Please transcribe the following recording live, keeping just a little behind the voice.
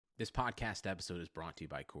This podcast episode is brought to you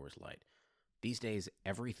by Coors Light. These days,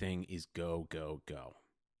 everything is go, go, go.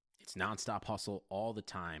 It's nonstop hustle all the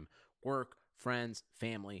time. Work, friends,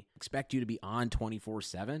 family, expect you to be on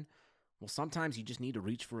 24/7. Well, sometimes you just need to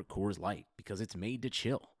reach for a Coors Light because it's made to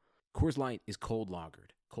chill. Coors Light is cold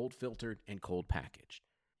lagered, cold filtered, and cold packaged.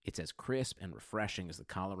 It's as crisp and refreshing as the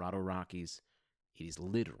Colorado Rockies. It is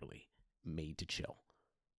literally made to chill.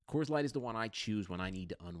 Coors Light is the one I choose when I need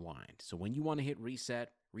to unwind. So when you want to hit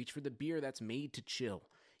reset, reach for the beer that's made to chill.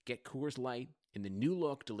 Get Coors Light in the new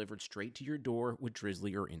look delivered straight to your door with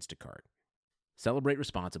Drizzly or Instacart. Celebrate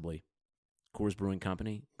responsibly. Coors Brewing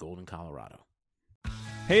Company, Golden, Colorado.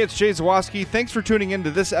 Hey, it's Jay Zawoski. Thanks for tuning in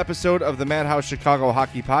to this episode of the Madhouse Chicago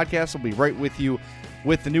Hockey Podcast. I'll be right with you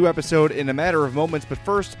with the new episode in a matter of moments. But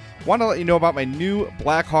first, want to let you know about my new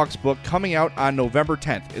Blackhawks book coming out on November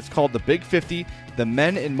 10th. It's called The Big 50, The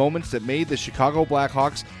Men and Moments That Made the Chicago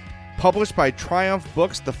Blackhawks, published by Triumph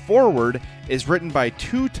Books. The foreword is written by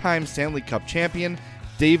two-time Stanley Cup champion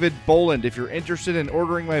David Boland. If you're interested in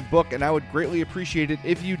ordering my book, and I would greatly appreciate it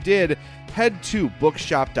if you did, head to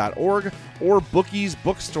bookshop.org or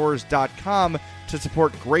bookiesbookstores.com to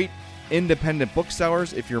support great independent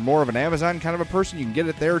booksellers. If you're more of an Amazon kind of a person, you can get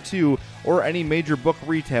it there too, or any major book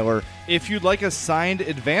retailer. If you'd like a signed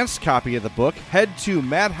advanced copy of the book, head to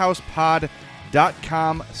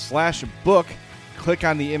madhousepod.com/book. Click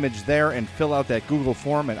on the image there and fill out that Google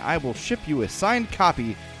form, and I will ship you a signed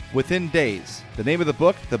copy within days. The name of the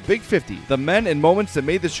book, The Big 50, The Men and Moments That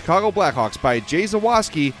Made the Chicago Blackhawks by Jay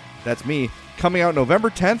Zawoski, that's me, coming out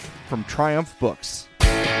November 10th from Triumph Books.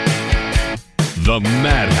 The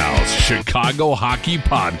Madhouse Chicago Hockey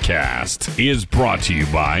Podcast is brought to you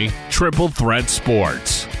by Triple Threat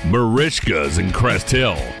Sports, Marishka's in Crest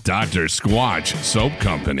Hill, Dr. Squatch Soap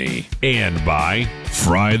Company, and by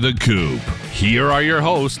Fry the Coop. Here are your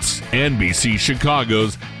hosts, NBC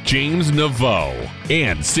Chicago's James Naveau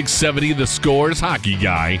and 670 The Scores hockey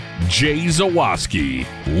guy, Jay Zawoski.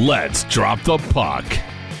 Let's drop the puck.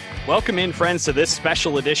 Welcome in, friends, to this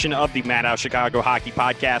special edition of the Madhouse Chicago Hockey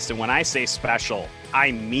Podcast. And when I say special,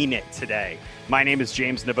 I mean it today. My name is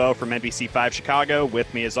James Naveau from NBC5 Chicago.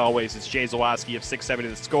 With me, as always, is Jay Zawoski of 670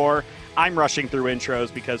 The Score. I'm rushing through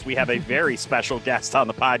intros because we have a very special guest on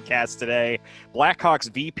the podcast today,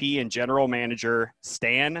 Blackhawks VP and General Manager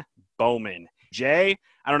Stan Bowman. Jay,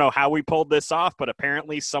 I don't know how we pulled this off, but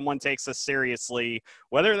apparently someone takes us seriously.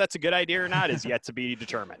 Whether that's a good idea or not is yet to be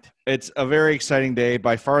determined. It's a very exciting day,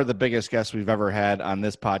 by far the biggest guest we've ever had on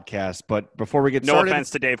this podcast. But before we get started... No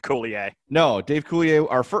offense to Dave Coulier. No, Dave Coulier,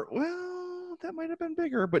 our first... Well, that might have been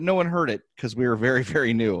bigger, but no one heard it because we were very,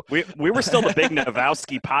 very new. We were still the big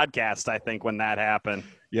Navowski podcast, I think, when that happened.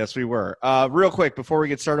 Yes, we were. Real quick, before we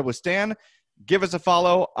get started with Stan, give us a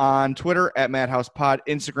follow on Twitter at Madhouse Pod,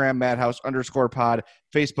 Instagram Madhouse_pod,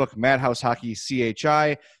 Facebook Madhouse Hockey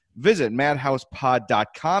CHI. Visit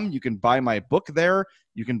madhousepod.com. You can buy my book there.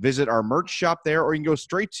 You can visit our merch shop there, or you can go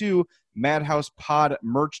straight to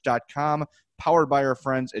madhousepodmerch.com, powered by our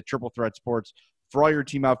friends at Triple Threat Sports. For all your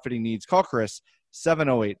team outfitting needs, call Chris,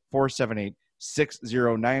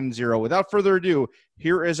 708-478-6090. Without further ado,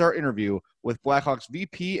 here is our interview with Blackhawks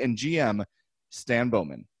VP and GM, Stan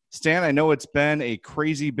Bowman. Stan, I know it's been a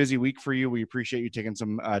crazy busy week for you. We appreciate you taking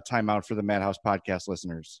some time out for the Madhouse podcast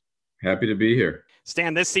listeners. Happy to be here.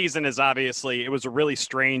 Stan, this season is obviously, it was a really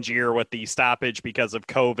strange year with the stoppage because of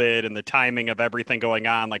COVID and the timing of everything going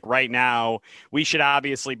on. Like right now, we should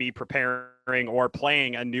obviously be preparing or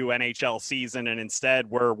playing a new NHL season. And instead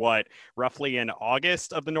we're roughly in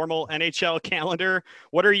August of the normal NHL calendar.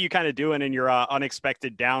 What are you kind of doing in your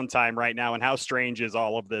unexpected downtime right now? And how strange is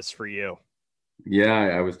all of this for you?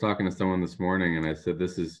 Yeah, I was talking to someone this morning and I said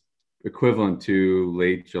this is equivalent to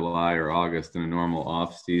late July or August in a normal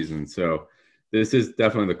off season. So this is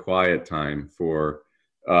definitely the quiet time for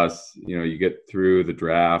us. You know, you get through the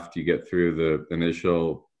draft, you get through the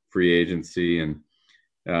initial free agency, and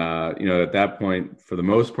at that point, for the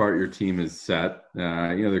most part, your team is set.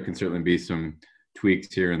 There can certainly be some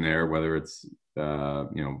tweaks here and there, whether it's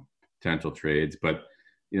potential trades, but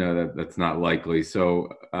that's not likely. So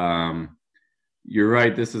you're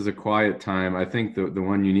right. This is a quiet time. I think the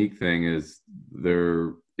one unique thing is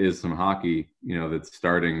there is some hockey, that's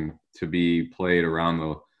starting to be played around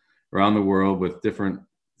the world with different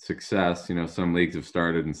success. Some leagues have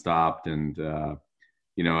started and stopped, and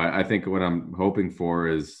I think what I'm hoping for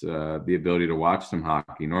is the ability to watch some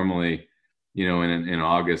hockey. Normally, in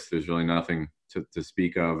August, there's really nothing to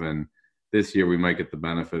speak of, and this year we might get the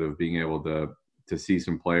benefit of being able to see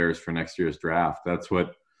some players for next year's draft. That's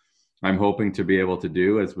what I'm hoping to be able to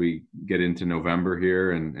do as we get into November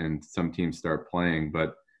here and some teams start playing.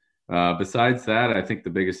 But Besides that, I think the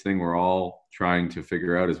biggest thing we're all trying to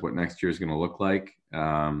figure out is what next year is going to look like.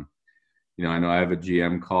 I know I have a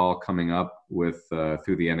GM call coming up with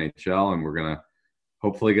through the NHL, and we're going to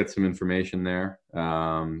hopefully get some information there.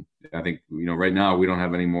 I think, right now we don't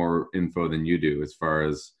have any more info than you do as far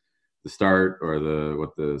as the start or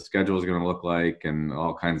what the schedule is going to look like and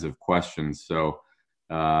all kinds of questions. So,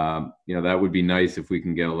 that would be nice if we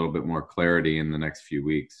can get a little bit more clarity in the next few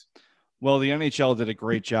weeks. Well, the NHL did a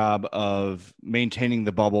great job of maintaining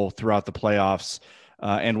the bubble throughout the playoffs.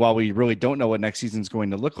 And while we really don't know what next season is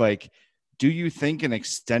going to look like, do you think an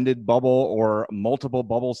extended bubble or multiple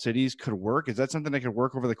bubble cities could work? Is that something that could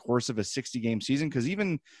work over the course of a 60-game season? Because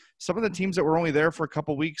even some of the teams that were only there for a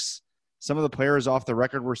couple weeks, some of the players off the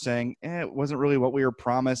record were saying, it wasn't really what we were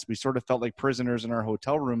promised. We sort of felt like prisoners in our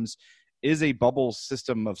hotel rooms. Is a bubble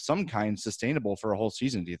system of some kind sustainable for a whole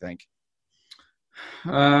season, do you think?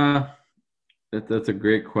 That's a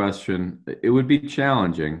great question. It would be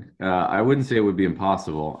challenging. I wouldn't say it would be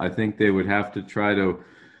impossible. I think they would have to try to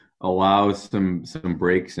allow some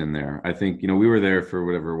breaks in there. I think, we were there for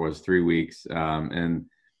whatever it was, 3 weeks, and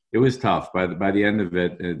it was tough. By the end of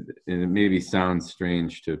it, and it maybe sounds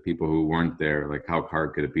strange to people who weren't there, like how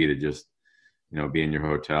hard could it be to just, be in your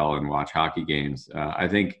hotel and watch hockey games? I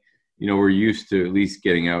think, we're used to at least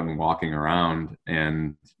getting out and walking around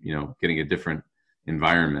and, getting a different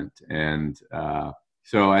environment. And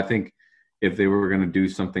so I think if they were going to do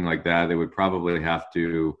something like that, they would probably have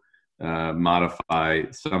to modify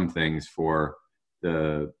some things for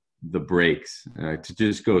the breaks. To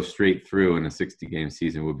just go straight through in a 60-game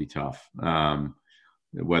season would be tough,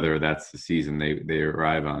 whether that's the season they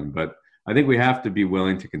arrive on. But I think we have to be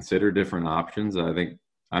willing to consider different options. I think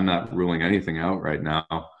I'm not ruling anything out right now.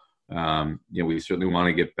 We certainly want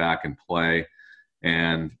to get back and play.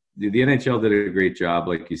 And the NHL did a great job,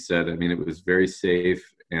 like you said. I mean, it was very safe.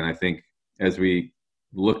 And I think as we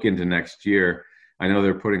look into next year, I know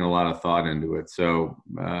they're putting a lot of thought into it. So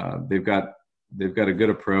they've got a good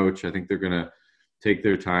approach. I think they're going to take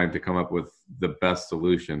their time to come up with the best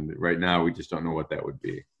solution. Right now, we just don't know what that would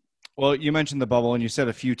be. Well, you mentioned the bubble, and you said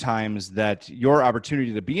a few times that your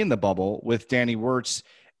opportunity to be in the bubble with Danny Wirtz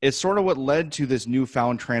is sort of what led to this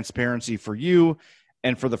newfound transparency for you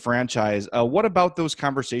and for the franchise. What about those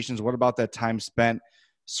conversations? What about that time spent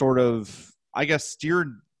sort of, I guess,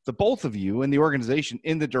 steered the both of you and the organization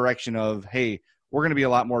in the direction of, hey, we're going to be a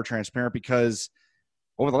lot more transparent? Because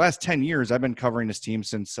over the last 10 years, I've been covering this team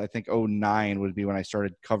since I think 2009 would be when I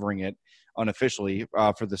started covering it unofficially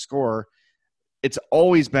for The Score. It's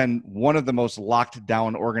always been one of the most locked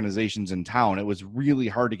down organizations in town. It was really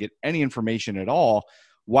hard to get any information at all.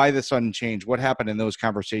 Why the sudden change? What happened in those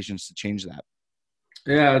conversations to change that?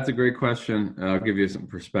 Yeah, that's a great question. I'll give you some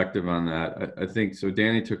perspective on that. I think so.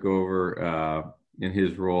 Danny took over in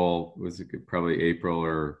his role, was probably April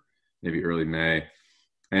or maybe early May.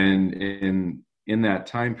 And in that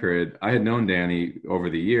time period, I had known Danny over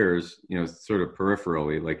the years, sort of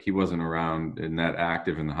peripherally, like he wasn't around and that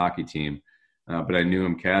active in the hockey team, but I knew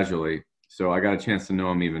him casually. So I got a chance to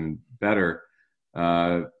know him even better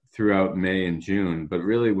throughout May and June. But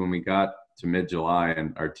really, when we got to mid-July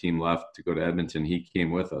and our team left to go to Edmonton, he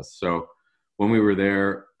came with us. So when we were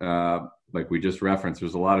there, like we just referenced, there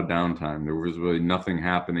was a lot of downtime. There was really nothing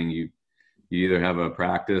happening. You either have a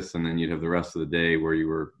practice and then you'd have the rest of the day where you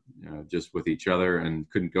were just with each other and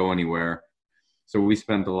couldn't go anywhere. So we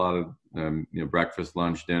spent a lot of breakfast,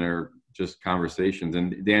 lunch, dinner, just conversations.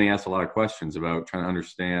 And Danny asked a lot of questions about trying to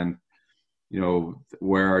understand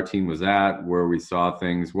where our team was at, where we saw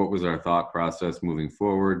things, what was our thought process moving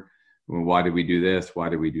forward, why did we do this, why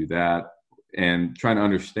did we do that, and trying to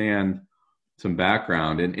understand some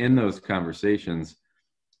background. And in those conversations,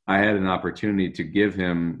 I had an opportunity to give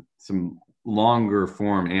him some longer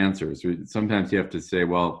form answers. Sometimes you have to say,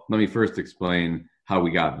 well, let me first explain how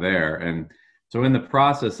we got there. And so in the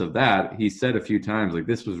process of that, he said a few times, like,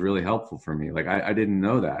 this was really helpful for me. Like, I didn't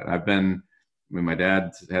know that. My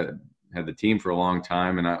dad had the team for a long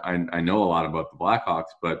time, and I know a lot about the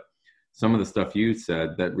Blackhawks, but some of the stuff you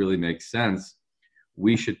said that really makes sense.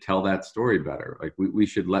 We should tell that story better. Like we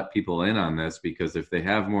should let people in on this, because if they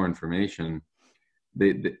have more information,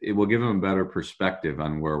 it will give them a better perspective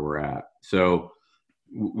on where we're at. So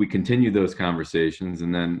we continued those conversations,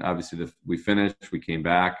 and then obviously we finished, we came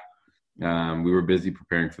back. We were busy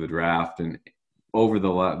preparing for the draft, and over the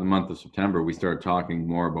month of September, we started talking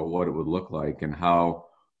more about what it would look like and how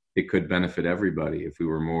it could benefit everybody if we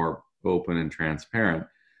were more open and transparent.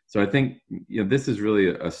 So I think this is really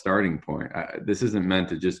a starting point. This isn't meant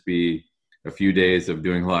to just be a few days of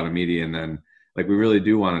doing a lot of media and then, like, we really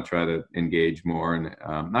do want to try to engage more, and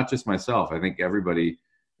not just myself. I think everybody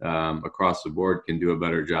across the board can do a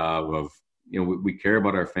better job of, we care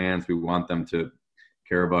about our fans. We want them to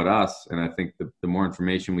care about us. And I think the more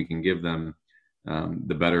information we can give them,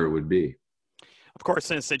 the better it would be. Of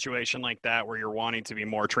course, in a situation like that where you're wanting to be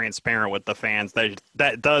more transparent with the fans,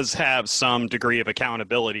 that does have some degree of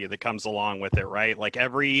accountability that comes along with it, right? Like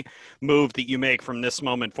every move that you make from this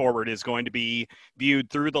moment forward is going to be viewed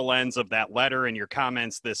through the lens of that letter and your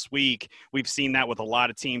comments this week. We've seen that with a lot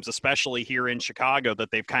of teams, especially here in Chicago,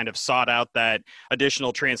 that they've kind of sought out that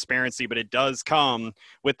additional transparency, but it does come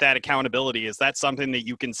with that accountability. Is that something that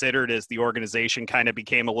you considered as the organization kind of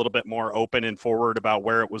became a little bit more open and forward about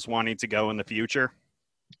where it was wanting to go in the future?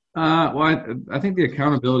 Well, I think the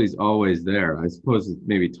accountability is always there. I suppose it's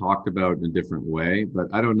maybe talked about in a different way, but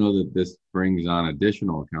I don't know that this brings on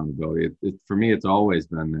additional accountability. For me, it's always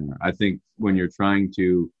been there. I think when you're trying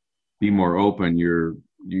to be more open,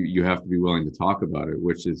 you have to be willing to talk about it,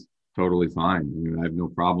 which is totally fine. I mean, I have no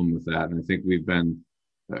problem with that. And I think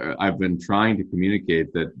I've been trying to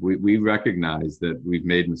communicate that we recognize that we've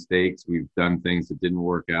made mistakes. We've done things that didn't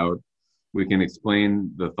work out. We can explain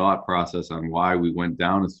the thought process on why we went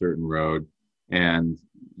down a certain road, and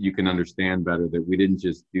you can understand better that we didn't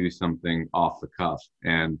just do something off the cuff.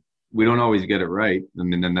 And we don't always get it right.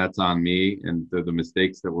 And then that's on me and the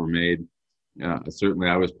mistakes that were made. Certainly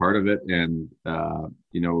I was part of it. And,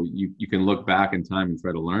 you can look back in time and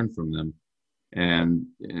try to learn from them. And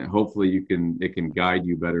hopefully it can guide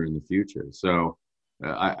you better in the future. So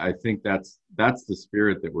I think that's the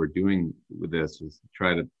spirit that we're doing with this, is to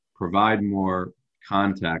try to provide more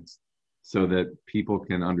context so that people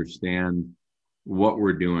can understand what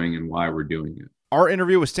we're doing and why we're doing it. Our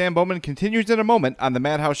interview with Stan Bowman continues in a moment on the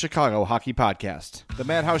Madhouse Chicago Hockey Podcast. The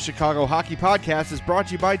Madhouse Chicago Hockey Podcast is brought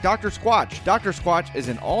to you by Dr. Squatch. Dr. Squatch is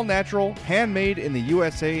an all-natural, handmade in the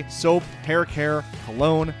USA soap, hair care,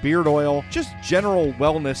 cologne, beard oil, just general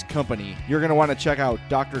wellness company. You're going to want to check out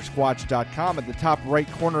drsquatch.com. At the top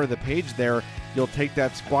right corner of the page there, you'll take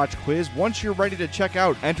that Squatch quiz. Once you're ready to check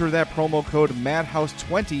out, enter that promo code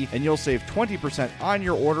MADHOUSE20 and you'll save 20% on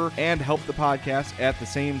your order and help the podcast at the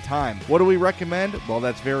same time. What do we recommend? Well,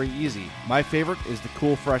 that's very easy. My favorite is the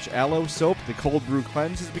Cool Fresh Aloe soap. The Cold Brew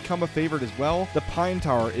Cleanse has become a favorite as well. The Pine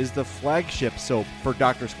Tar is the flagship soap for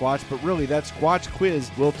Dr. Squatch, but really that Squatch quiz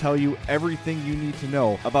will tell you everything you need to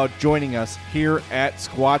know about joining us here at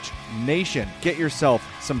Squatch Nation. Get yourself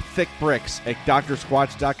some thick bricks at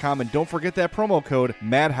drsquatch.com and don't forget that promo code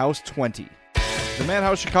MADHOUSE20. The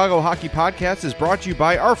Madhouse Chicago Hockey Podcast is brought to you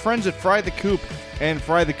by our friends at Fry the Coop and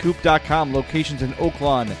frythecoop.com. Locations in Oak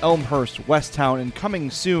Lawn, Elmhurst, Westtown, and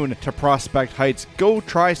coming soon to Prospect Heights. Go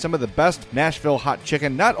try some of the best Nashville hot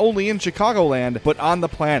chicken, not only in Chicagoland, but on the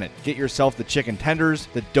planet. Get yourself the chicken tenders,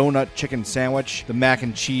 the donut chicken sandwich, the mac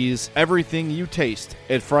and cheese. Everything you taste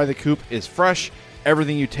at Fry the Coop is fresh.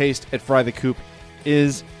 Everything you taste at Fry the Coop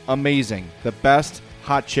is amazing. The best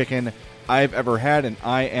hot chicken I've ever had, and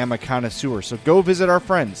I am a connoisseur. So go visit our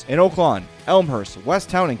friends in Oak Lawn, Elmhurst,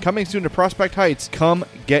 Westtown, and coming soon to Prospect Heights. Come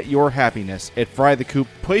get your happiness at Fry the Coop.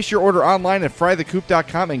 Place your order online at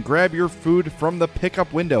frythecoop.com and grab your food from the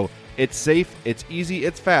pickup window. It's safe, it's easy,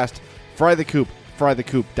 it's fast. Fry the Coop,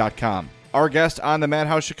 frythecoop.com. Our guest on the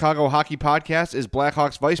Madhouse Chicago Hockey Podcast is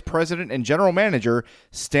Blackhawks Vice President and General Manager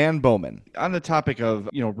Stan Bowman. On the topic of,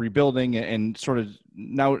 rebuilding and sort of,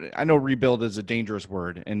 now I know rebuild is a dangerous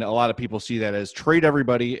word, and a lot of people see that as trade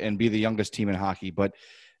everybody and be the youngest team in hockey. But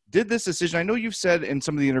did this decision, I know you've said in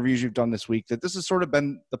some of the interviews you've done this week that this has sort of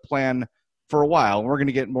been the plan for a while, and we're going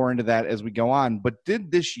to get more into that as we go on. But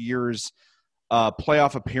did this year's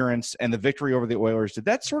playoff appearance and the victory over the Oilers, did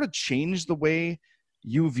that sort of change the way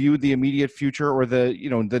you viewed the immediate future or the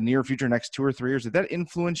near future, next 2 or 3 years? Did that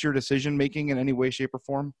influence your decision making in any way, shape, or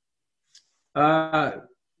form?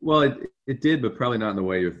 Well, it did, but probably not in the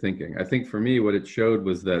way you're thinking. I think for me, what it showed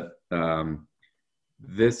was that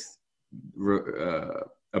this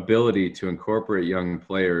ability to incorporate young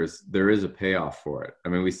players, there is a payoff for it. I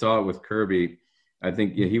mean, we saw it with Kirby. I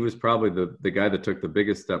think he was probably the guy that took the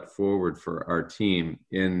biggest step forward for our team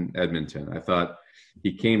in Edmonton. I thought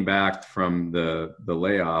he came back from the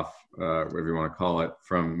layoff, whatever you want to call it,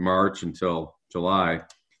 from March until July.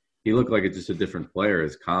 He looked like just a different player.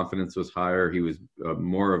 His confidence was higher. He was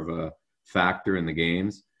more of a factor in the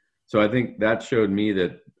games. So I think that showed me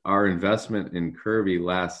that our investment in Kirby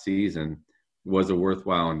last season was a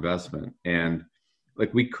worthwhile investment. And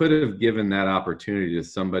we could have given that opportunity to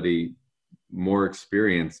somebody more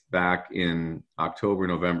experienced back in October,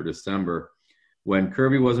 November, December, when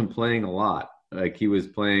Kirby wasn't playing a lot. He was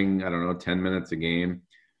playing, 10 minutes a game.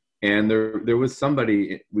 And there was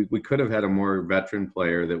somebody, we could have had a more veteran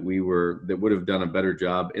player that would have done a better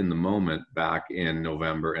job in the moment back in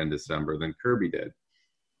November and December than Kirby did.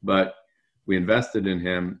 But we invested in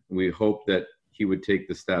him. We hoped that he would take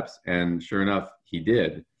the steps, and sure enough, he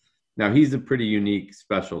did. Now, he's a pretty unique,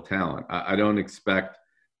 special talent. I don't expect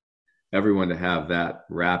everyone to have that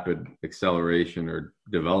rapid acceleration or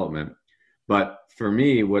development. But for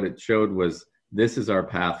me, what it showed was this is our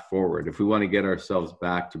path forward. If we want to get ourselves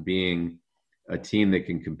back to being a team that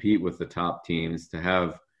can compete with the top teams, to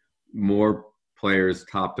have more players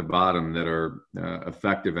top to bottom that are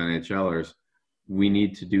effective NHLers, we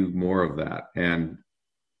need to do more of that. And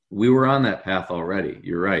we were on that path already.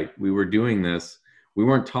 You're right. We were doing this. We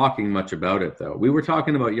weren't talking much about it, though. We were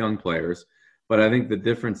talking about young players, but I think the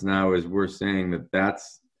difference now is we're saying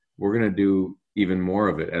we're going to do even more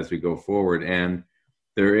of it as we go forward. And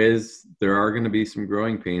there are going to be some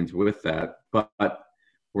growing pains with that, but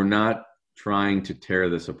we're not trying to tear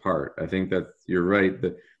this apart. I think that you're right.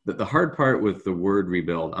 The hard part with the word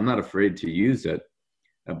rebuild, I'm not afraid to use it,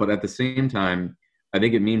 but at the same time, I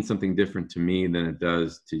think it means something different to me than it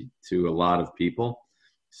does to a lot of people.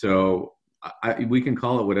 So we can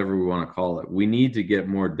call it whatever we want to call it. We need to get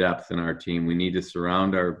more depth in our team. We need to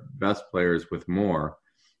surround our best players with more.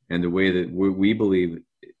 And the way that we believe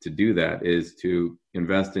to do that is to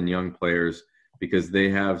invest in young players, because they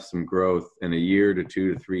have some growth. In a year to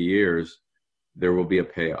 2 to 3 years, there will be a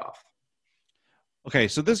payoff. Okay,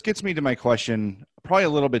 so this gets me to my question probably a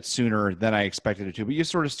little bit sooner than I expected it to, but you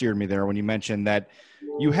sort of steered me there when you mentioned that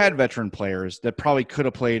you had veteran players that probably could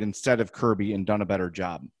have played instead of Kirby and done a better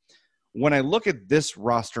job. When I look at this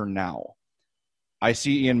roster now, I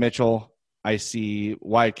see Ian Mitchell, I see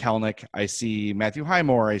Wyatt Kelenic, I see Matthew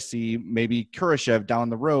Highmore, I see maybe Kurashev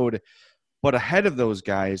down the road, but ahead of those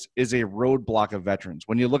guys is a roadblock of veterans.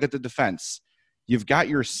 When you look at the defense, you've got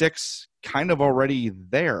your 6 kind of already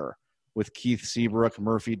there with Keith Seabrook,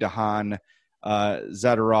 Murphy, DeHaan,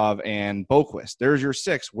 Zadorov, and Boquist. There's your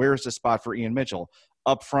 6. Where's the spot for Ian Mitchell?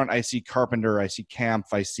 Up front, I see Carpenter, I see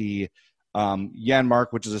Kampf, I see Janmark,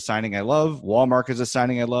 which is a signing I love. Walmark is a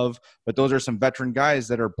signing I love. But those are some veteran guys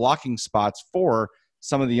that are blocking spots for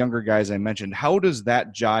some of the younger guys I mentioned. How does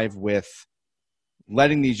that jive with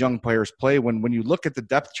letting these young players play when you look at the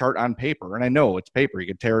depth chart on paper? And I know it's paper. You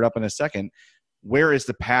can tear it up in a second. Where is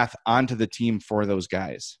the path onto the team for those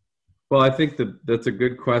guys? Well, I think that's a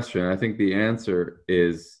good question. I think the answer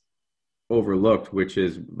is overlooked, which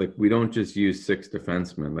is like we don't just use 6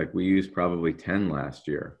 defensemen. Like we used probably 10 last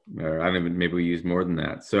year. Or I don't even, maybe we used more than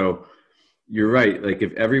that. So you're right. Like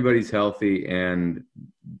if everybody's healthy and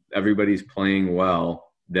everybody's playing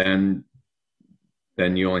well, then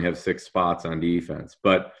you only have 6 spots on defense.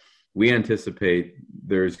 But we anticipate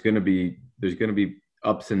there's going to be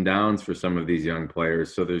ups and downs for some of these young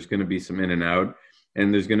players. So there's going to be some in and out.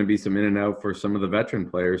 And there's going to be some in and out for some of the veteran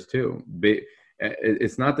players too.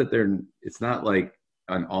 It's not like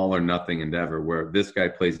an all or nothing endeavor where this guy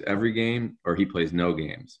plays every game or he plays no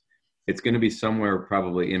games. It's going to be somewhere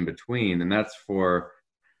probably in between. And that's for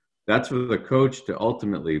the coach to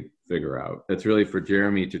ultimately figure out. That's really for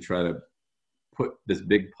Jeremy to try to put this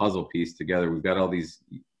big puzzle piece together. We've got all these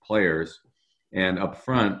players, and up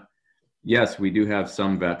front, yes, we do have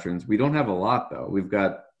some veterans. We don't have a lot though. We've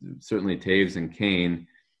got certainly Taves and Kane,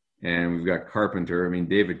 and we've got Carpenter. I mean,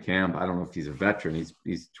 David Kampf, I don't know if he's a veteran.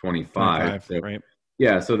 He's 25. So, right.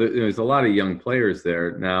 Yeah, so there's a lot of young players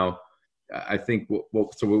there. Now, I think what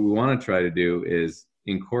we want to try to do is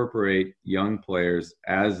incorporate young players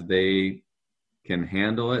as they can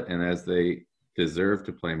handle it and as they deserve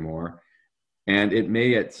to play more. And it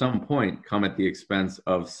may at some point come at the expense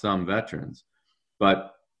of some veterans.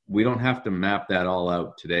 But we don't have to map that all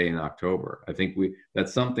out today in October. I think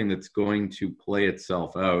that's something that's going to play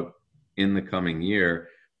itself out in the coming year.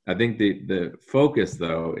 I think the focus,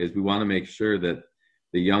 though, is we want to make sure that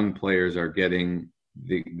the young players are getting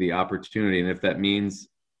the opportunity. And if that means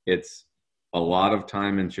it's a lot of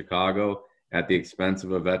time in Chicago at the expense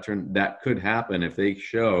of a veteran, that could happen if they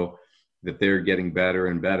show that they're getting better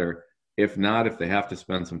and better. If not, if they have to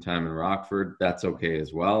spend some time in Rockford, that's okay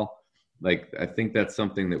as well. Like, I think that's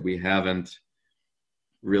something that we haven't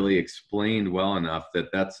really explained well enough,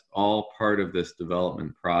 that's all part of this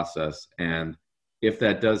development process. And if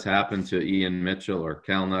that does happen to Ian Mitchell or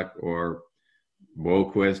Kelenic or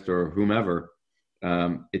Boquist or whomever,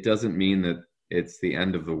 it doesn't mean that it's the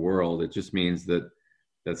end of the world. It just means that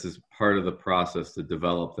this is part of the process to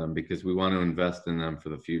develop them, because we want to invest in them for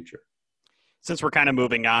the future. Since we're kind of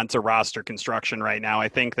moving on to roster construction right now, I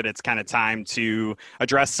think that it's kind of time to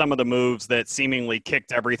address some of the moves that seemingly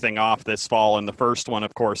kicked everything off this fall. And the first one,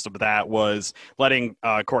 of course, of that was letting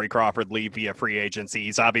Corey Crawford leave via free agency.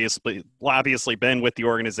 He's obviously been with the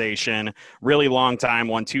organization really long time,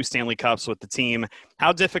 won 2 Stanley Cups with the team.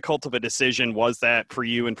 How difficult of a decision was that for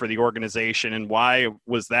you and for the organization, and why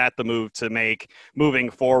was that the move to make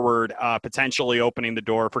moving forward, potentially opening the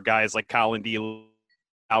door for guys like Colin D.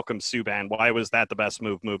 Malcolm Subban? Why was that the best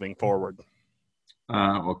move moving forward?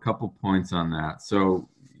 Well, a couple points on that. So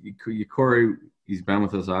Corey, he's been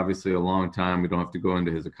with us obviously a long time. We don't have to go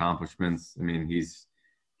into his accomplishments. I mean, he's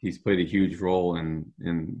played a huge role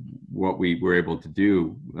in what we were able to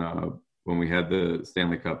do when we had the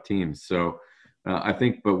Stanley Cup teams. So I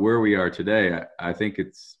think, but where we are today, I think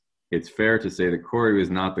it's fair to say that Corey was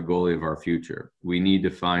not the goalie of our future. We need to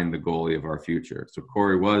find the goalie of our future. So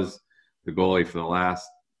Corey was the goalie for the last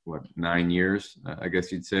 9 years, I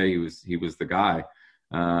guess you'd say. He was the guy.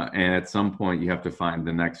 And at some point, you have to find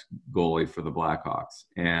the next goalie for the Blackhawks.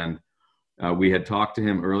 And we had talked to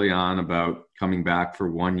him early on about coming back for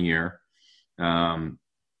 1 year.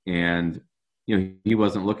 And, he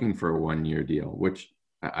wasn't looking for a 1-year deal, which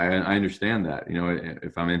I understand that.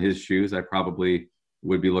 If I'm in his shoes, I probably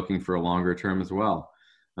would be looking for a longer term as well.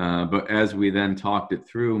 But as we then talked it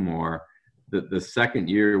through more, the second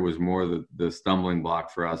year was more the stumbling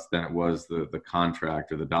block for us than it was the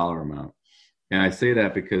contract or the dollar amount. And I say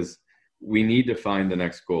that because we need to find the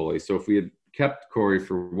next goalie. So if we had kept Corey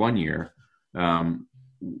for 1 year,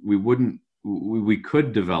 we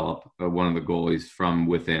could develop one of the goalies from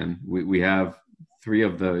within. We have 3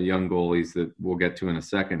 of the young goalies that we'll get to in a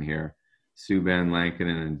second here, Subban,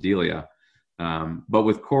 Lankinen, and Delia. But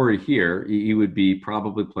with Corey here, he would be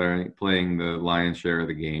probably playing the lion's share of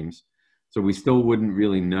the games. So we still wouldn't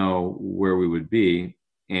really know where we would be.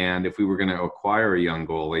 And if we were going to acquire a young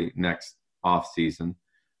goalie next offseason,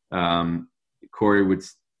 Corey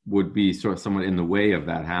would be sort of somewhat in the way of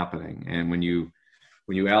that happening. And when you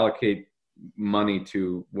allocate money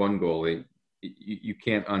to one goalie, you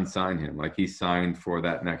can't unsign him. Like, he's signed for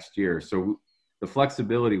that next year. So the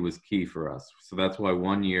flexibility was key for us. So that's why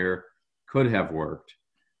 1 year could have worked.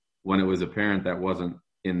 When it was apparent that wasn't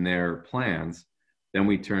in their plans, then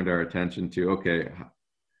we turned our attention to, okay,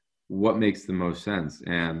 what makes the most sense?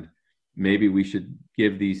 And maybe we should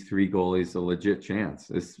give these 3 goalies a legit chance.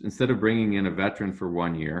 Instead of bringing in a veteran for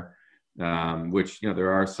 1 year, which,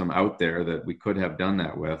 there are some out there that we could have done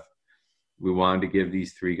that with, we wanted to give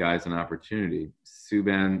these 3 guys an opportunity.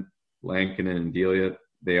 Subban, Lankinen, and Delia,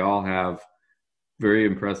 they all have very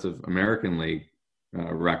impressive American League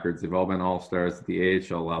records. They've all been all-stars at the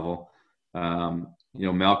AHL level.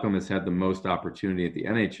 Malcolm has had the most opportunity at the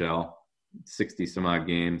NHL, 60 some odd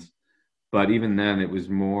games. But even then, it was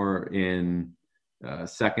more in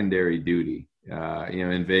secondary duty.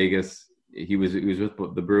 In Vegas, he was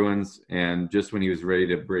with the Bruins, and just when he was ready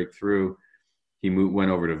to break through, he went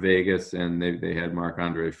over to Vegas, and they had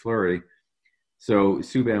Marc-Andre Fleury. So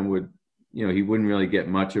Subban he wouldn't really get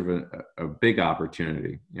much of a big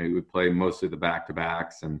opportunity. He would play mostly the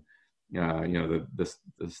back-to-backs, and the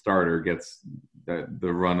starter gets the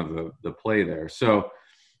run of the play there. So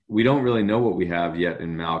we don't really know what we have yet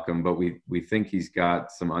in Malcolm, but we think he's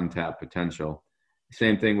got some untapped potential.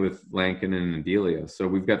 Same thing with Lankinen and Delia. So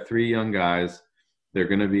we've got 3 young guys. They're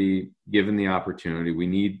going to be given the opportunity. We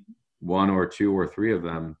need 1 or 2 or 3 of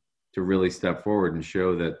them to really step forward and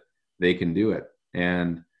show that they can do it.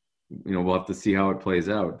 And, we'll have to see how it plays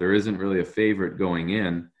out. There isn't really a favorite going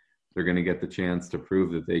in. They're going to get the chance to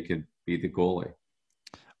prove that they could be the goalie.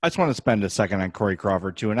 I just want to spend a second on Corey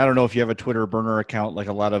Crawford, too. And I don't know if you have a Twitter burner account like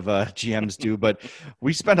a lot of GMs do, but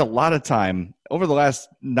we spent a lot of time over the last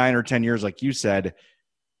 9 or 10 years, like you said,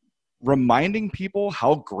 reminding people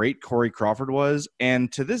how great Corey Crawford was.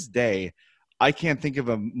 And to this day, I can't think of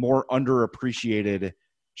a more underappreciated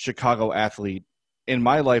Chicago athlete in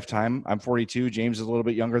my lifetime. I'm 42. James is a little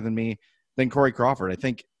bit younger than me, than Corey Crawford. I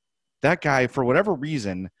think that guy, for whatever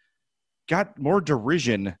reason, got more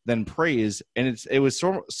derision than praise, and it was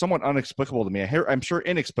somewhat inexplicable to me. I'm sure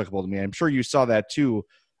inexplicable to me. I'm sure you saw that too,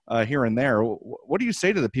 here and there. What do you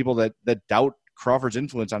say to the people that doubt Crawford's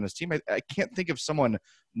influence on his team? I can't think of someone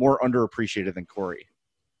more underappreciated than Corey.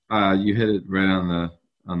 You hit it right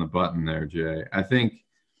on the button there, Jay. I think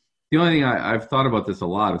the only thing I've thought about this a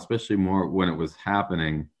lot, especially more when it was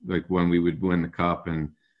happening, like when we would win the cup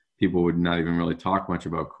and people would not even really talk much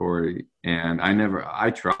about Corey. And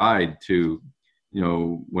I tried to,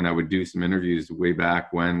 when I would do some interviews way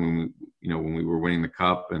back when we were winning the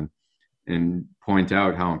cup and point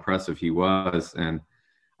out how impressive he was. And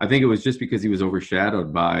I think it was just because he was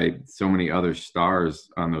overshadowed by so many other stars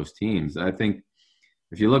on those teams. I think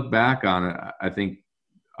if you look back on it, I think,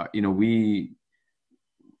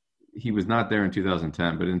 he was not there in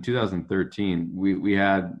 2010, but in 2013, we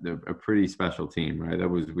had a pretty special team, right?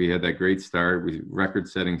 We had that great start,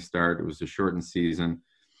 record-setting start. It was a shortened season.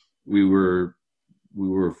 We were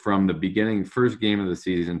from the beginning, first game of the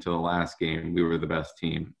season to the last game, we were the best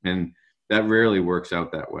team, and that rarely works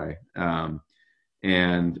out that way. But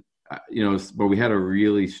we had a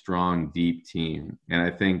really strong, deep team, and I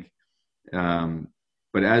think,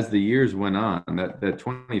 but as the years went on, that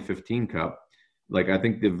 2015 Cup. Like, I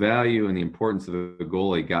think the value and the importance of the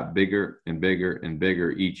goalie got bigger and bigger and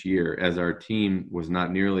bigger each year as our team was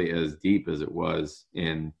not nearly as deep as it was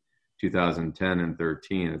in 2010 and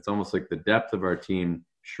 13. It's almost like the depth of our team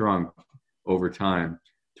shrunk over time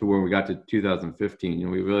to where we got to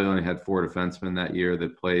 2015. We really only had 4 defensemen that year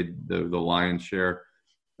that played the lion's share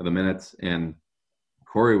of the minutes. And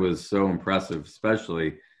Corey was so impressive,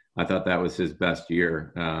 especially. I thought that was his best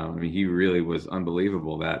year. He really was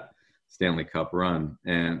unbelievable that Stanley Cup run,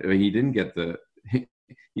 and he didn't get it.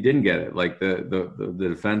 Like the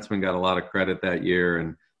defenseman got a lot of credit that year,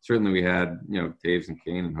 and certainly we had Taves and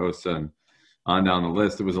Kane and Hossa and on down the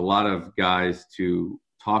list. There was a lot of guys to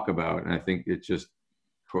talk about, and I think it just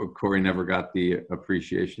Corey never got the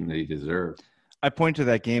appreciation that he deserved. I point to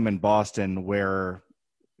that game in Boston where,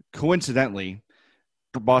 coincidentally,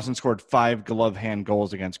 Boston scored 5 glove hand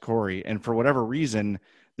goals against Corey, and for whatever reason,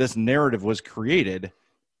 this narrative was created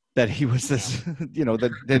that he was this,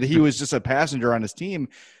 that he was just a passenger on his team.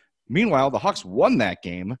 Meanwhile, the Hawks won that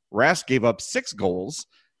game. Rask gave up 6 goals.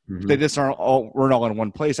 Mm-hmm. They just weren't all in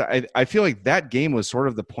one place. I feel like that game was sort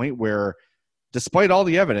of the point where, despite all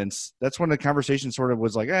the evidence, that's when the conversation sort of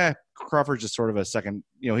was like, Crawford's just sort of a second,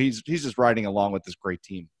 he's just riding along with this great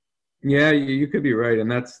team. Yeah, you could be right.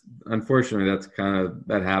 And that's, unfortunately,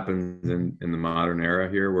 that happens in the modern era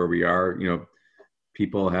here where we are,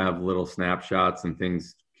 people have little snapshots and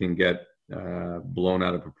things can get blown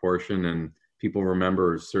out of proportion, and people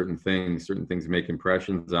remember certain things make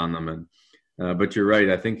impressions on them. And but you're right.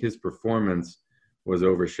 I think his performance was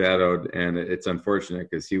overshadowed, and it's unfortunate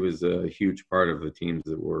because he was a huge part of the teams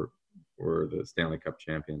that were the Stanley Cup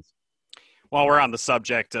champions. While we're on the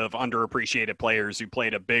subject of underappreciated players who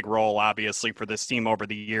played a big role, obviously, for this team over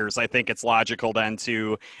the years, I think it's logical then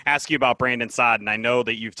to ask you about Brandon Saad. And I know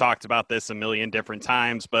that you've talked about this a million different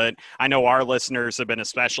times, but I know our listeners have been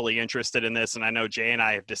especially interested in this, and I know Jay and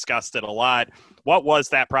I have discussed it a lot. What was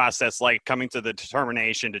that process like, coming to the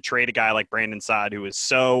determination to trade a guy like Brandon Saad, who is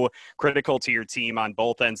so critical to your team on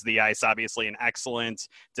both ends of the ice? Obviously an excellent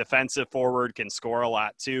defensive forward, can score a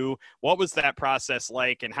lot too. What was that process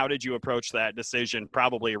like, and how did you approach that decision?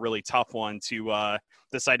 Probably a really tough one to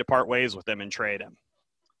decide to part ways with him and trade him.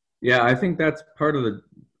 Yeah, I think that's part of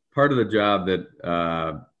the job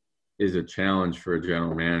that is a challenge for a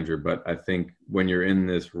general manager. But I think when you're in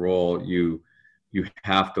this role, you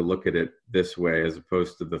have to look at it this way, as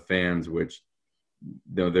opposed to the fans, which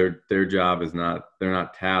their job is not, they're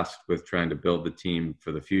not tasked with trying to build the team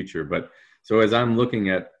for the future. But so as I'm looking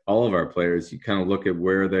at all of our players, you kind of look at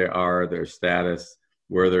where they are, their status,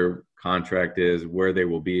 where their contract is, where they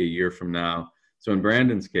will be a year from now. So in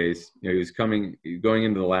Brandon's case, he's going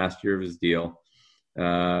into the last year of his deal.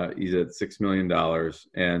 He's at $6 million,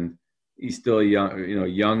 and he's still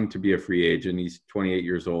young to be a free agent. He's 28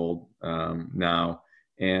 years old now.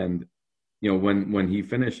 And, when he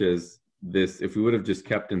finishes this, if we would have just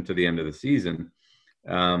kept him to the end of the season,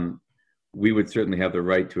 we would certainly have the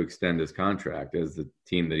right to extend his contract as the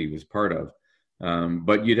team that he was part of.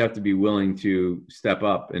 But you'd have to be willing to step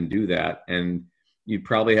up and do that. And you'd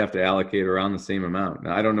probably have to allocate around the same amount.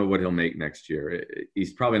 Now, I don't know what he'll make next year.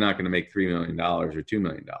 He's probably not going to make $3 million or $2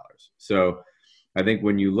 million. So I think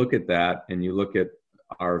when you look at that and you look at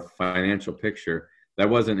our financial picture, that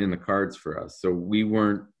wasn't in the cards for us. So we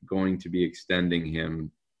weren't going to be extending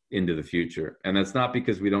him into the future. And that's not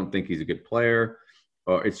because we don't think he's a good player.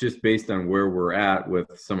 It's just based on where we're at with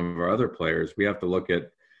some of our other players. We have to look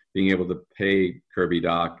at being able to pay Kirby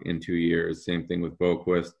Dach in 2 years. Same thing with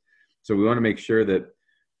Boquist. So we want to make sure that,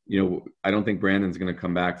 I don't think Brandon's going to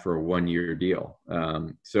come back for a 1-year deal.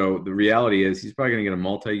 So the reality is he's probably going to get a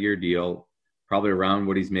multi-year deal, probably around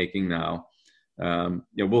what he's making now.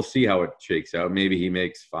 We'll see how it shakes out. Maybe he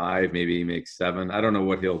makes 5, maybe he makes 7. I don't know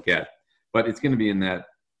what he'll get, but it's going to be in that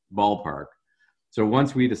ballpark. So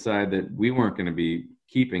once we decide that we weren't going to be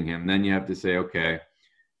keeping him, then you have to say, okay,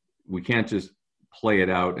 we can't just play it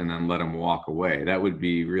out and then let him walk away. That would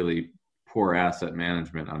be really poor asset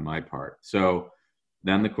management on my part. So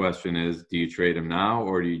then the question is, do you trade him now,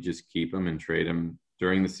 or do you just keep him and trade him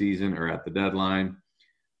during the season or at the deadline.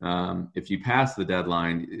 If you pass the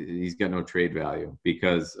deadline, he's got no trade value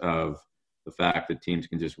because of the fact that teams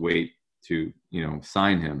can just wait to,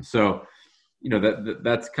 sign him. So,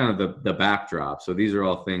 that's kind of the backdrop. So these are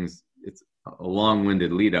all things, it's a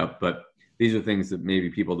long-winded lead up, but these are things that maybe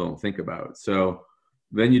people don't think about. So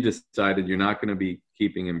then you decided you're not going to be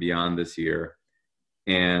keeping him beyond this year.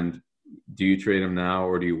 And do you trade him now,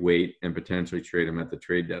 or do you wait and potentially trade him at the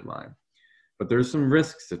trade deadline? But there's some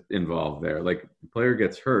risks involved there. Like, the player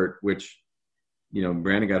gets hurt, which,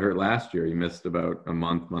 Brandon got hurt last year. He missed about a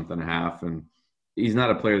month and a half. And he's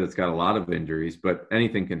not a player that's got a lot of injuries, but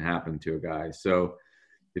anything can happen to a guy. So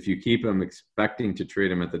if you keep him expecting to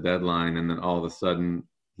trade him at the deadline and then all of a sudden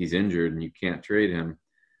he's injured and you can't trade him,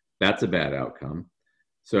 that's a bad outcome.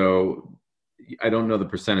 So I don't know the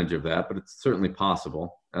percentage of that, but it's certainly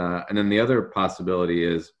possible. And then the other possibility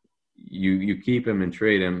is you keep him and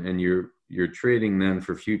trade him, and you're trading then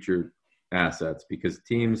for future assets, because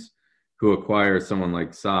teams who acquire someone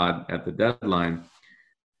like Saad at the deadline,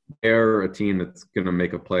 they're a team that's going to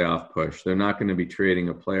make a playoff push. They're not going to be trading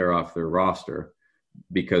a player off their roster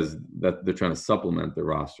because they're trying to supplement their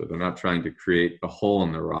roster. They're not trying to create a hole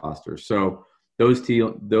in their roster. So those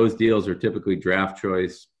deals are typically draft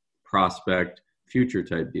choice, prospect, future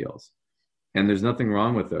type deals. And there's nothing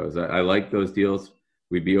wrong with those. I like those deals.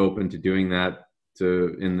 We'd be open to doing that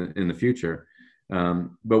in the future.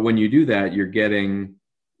 But when you do that, you're getting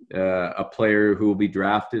a player who will be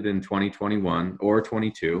drafted in 2021 or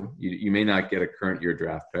 22. You may not get a current year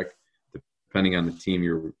draft pick, depending on the team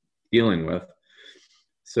you're dealing with.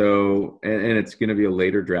 So, and it's going to be a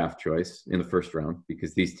later draft choice in the first round,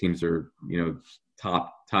 because these teams are,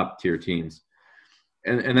 top tier teams.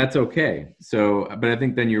 And that's okay. So, but I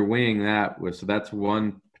think then you're weighing that so that's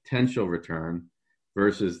one potential return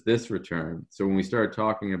versus this return. So when we start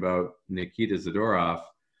talking about Nikita Zadorov,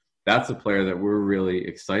 that's a player that we're really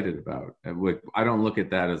excited about. I don't look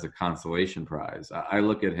at that as a consolation prize. I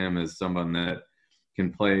look at him as someone that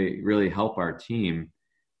can really help our team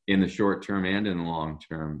in the short term and in the long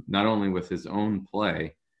term, not only with his own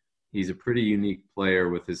play. He's a pretty unique player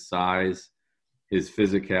with his size, his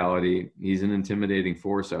physicality. He's an intimidating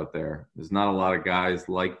force out there. There's not a lot of guys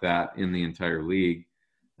like that in the entire league.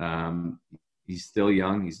 He's still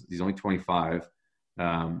young. He's only 25.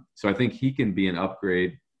 So I think he can be an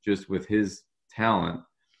upgrade just with his talent.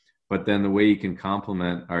 But then the way he can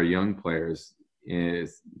complement our young players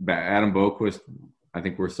is Adam Boquist. I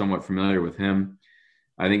think we're somewhat familiar with him.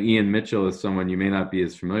 I think Ian Mitchell is someone you may not be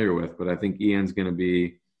as familiar with, but I think Ian's going to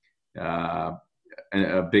be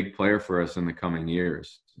a big player for us in the coming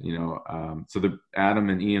years. So Adam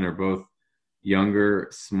and Ian are both younger,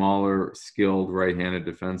 smaller, skilled right-handed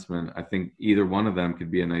defensemen. I think either one of them could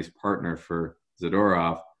be a nice partner for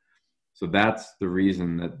Zadorov. So that's the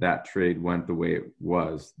reason that trade went the way it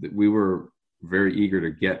was. That we were very eager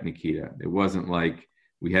to get Nikita. It wasn't like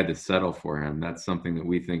we had to settle for him. That's something that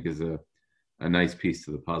we think is a nice piece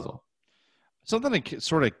to the puzzle. Something that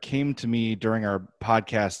sort of came to me during our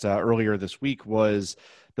podcast earlier this week was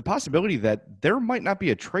the possibility that there might not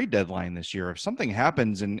be a trade deadline this year. If something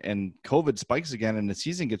happens and COVID spikes again and the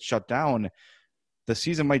season gets shut down, the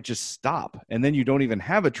season might just stop, and then you don't even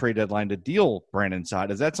have a trade deadline to deal Brandon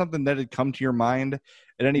Saad. Is that something that had come to your mind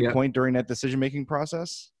at any point during that decision-making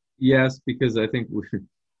process? Yes, because I think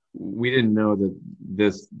we didn't know that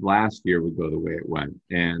this last year would go the way it went,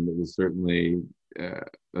 and it was certainly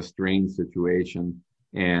a strange situation.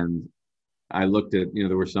 And I looked at,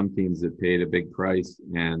 there were some teams that paid a big price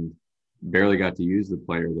and barely got to use the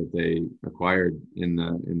player that they acquired in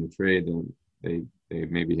the trade. And they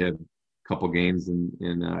maybe had a couple games in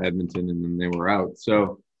Edmonton, and then they were out.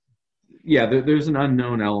 So yeah, there's an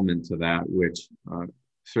unknown element to that, which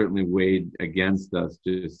certainly weighed against us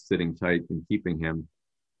just sitting tight and keeping him.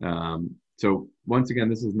 So once again,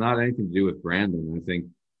 this is not anything to do with Brandon. I think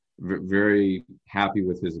very happy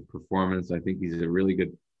with his performance. I think he's a really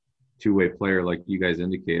good two-way player, like you guys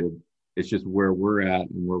indicated. It's just where we're at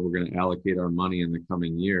and where we're going to allocate our money in the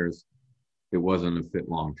coming years. It wasn't a fit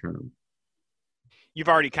long-term. You've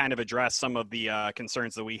already kind of addressed some of the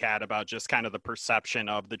concerns that we had about just kind of the perception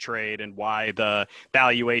of the trade and why the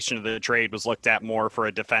valuation of the trade was looked at more for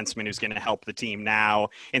a defenseman who's going to help the team now,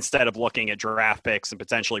 instead of looking at draft picks and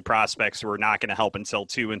potentially prospects who are not going to help until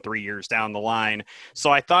 2 and 3 years down the line. So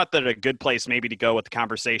I thought that a good place maybe to go with the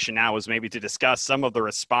conversation now was maybe to discuss some of the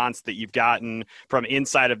response that you've gotten from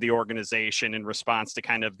inside of the organization in response to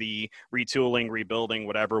kind of the retooling, rebuilding,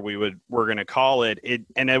 whatever we're going to call it.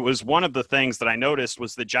 And it was one of the things that I noticed noticed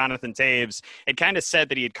was that Jonathan Taves had kind of said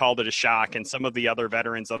that he had called it a shock, and some of the other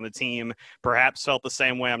veterans on the team perhaps felt the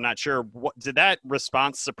same way. I'm not sure. Did that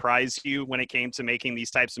response surprise you when it came to making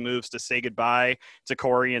these types of moves to say goodbye to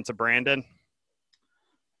Corey and to Brandon?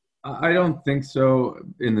 I don't think so,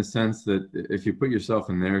 in the sense that if you put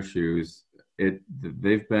yourself in their shoes,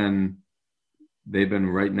 they've been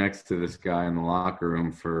right next to this guy in the locker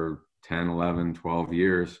room for 10, 11, 12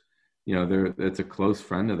 years. It's a close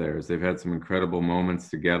friend of theirs. They've had some incredible moments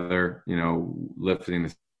together, lifting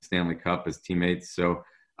the Stanley Cup as teammates. So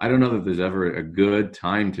I don't know that there's ever a good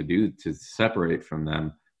time to separate from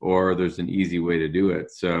them, or there's an easy way to do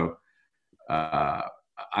it. So I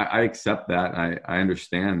accept that. I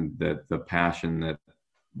understand that the passion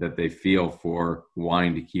that they feel for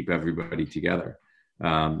wanting to keep everybody together.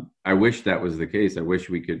 I wish that was the case. I wish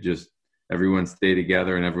we could just everyone stay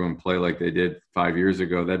together and everyone play like they did 5 years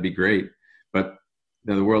ago. That'd be great. But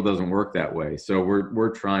the world doesn't work that way. So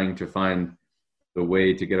we're trying to find the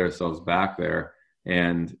way to get ourselves back there.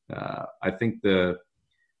 And I think the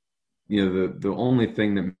only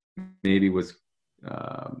thing that maybe was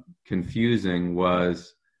confusing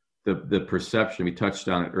was the perception. We touched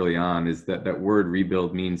on it early on, is that word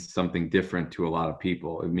rebuild means something different to a lot of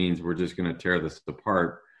people. It means we're just going to tear this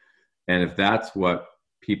apart. And if that's what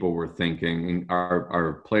people were thinking,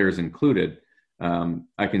 our players included,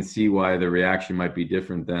 I can see why the reaction might be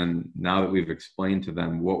different than now that we've explained to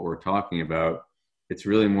them what we're talking about. It's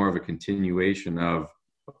really more of a continuation of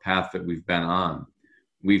a path that we've been on.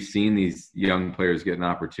 We've seen these young players get an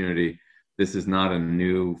opportunity. This is not a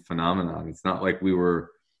new phenomenon. It's not like we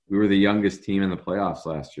were the youngest team in the playoffs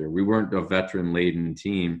last year. We weren't a veteran-laden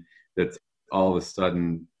team that's all of a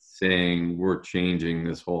sudden saying we're changing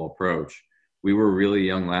this whole approach. We were really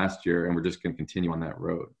young last year, and we're just going to continue on that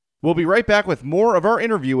road. We'll be right back with more of our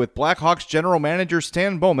interview with Blackhawks general manager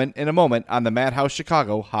Stan Bowman in a moment on the Madhouse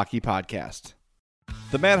Chicago Hockey Podcast.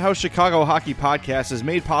 The Madhouse Chicago Hockey Podcast is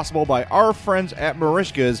made possible by our friends at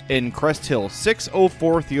Merichka's in Crest Hill,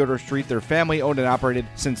 604 Theodore Street. They're family-owned and operated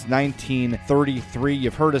since 1933.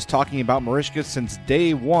 You've heard us talking about Merichka's since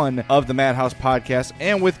day one of the Madhouse Podcast,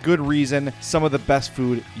 and with good reason. Some of the best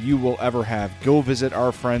food you will ever have. Go visit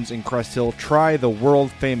our friends in Crest Hill. Try the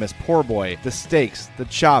world-famous poor boy, the steaks, the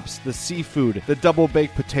chops, the seafood, the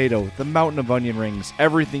double-baked potato, the mountain of onion rings.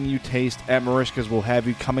 Everything you taste at Merichka's will have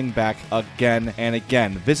you coming back again and again.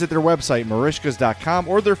 Visit their website, merichkas.com,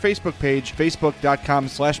 or their Facebook page,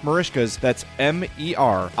 facebook.com/Merichkas. That's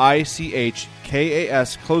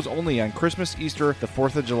MERICHKAS. Close only on Christmas, Easter, the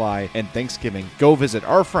 4th of July, and Thanksgiving. Go visit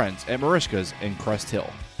our friends at Merichkas in Crest Hill.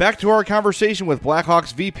 Back to our conversation with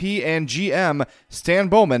Blackhawks VP and GM Stan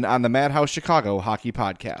Bowman on the Madhouse Chicago Hockey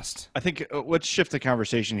Podcast. I think let's shift the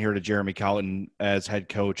conversation here to Jeremy Colliton as head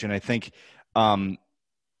coach, and I think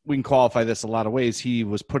we can qualify this a lot of ways. He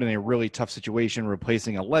was put in a really tough situation,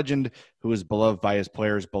 replacing a legend who was beloved by his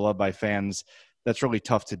players, beloved by fans. That's really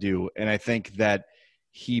tough to do. And I think that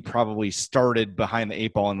he probably started behind the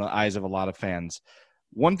eight ball in the eyes of a lot of fans.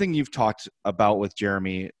 One thing you've talked about with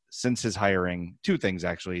Jeremy since his hiring, two things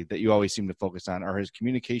actually, that you always seem to focus on, are his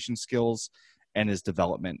communication skills and his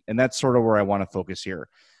development. And that's sort of where I want to focus here.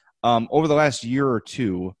 Over the last year or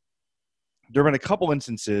two, there have been a couple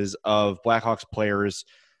instances of Blackhawks players,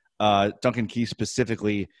 Duncan Keith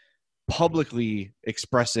specifically, publicly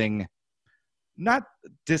expressing not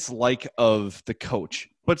dislike of the coach,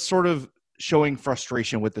 but sort of showing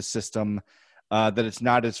frustration with the system, that it's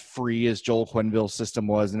not as free as Joel Quenneville's system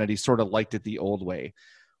was, and that he sort of liked it the old way.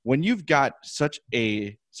 When you've got such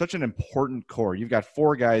an important core, you've got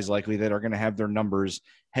four guys likely that are going to have their numbers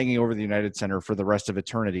hanging over the United Center for the rest of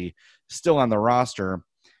eternity still on the roster.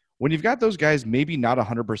 When you've got those guys maybe not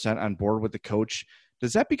 100% on board with the coach,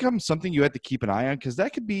 does that become something you have to keep an eye on? Because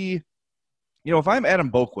that could be, if I'm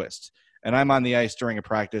Adam Boquist and I'm on the ice during a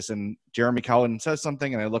practice and Jeremy Colliton says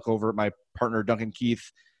something and I look over at my partner Duncan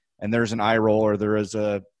Keith and there's an eye roll or there is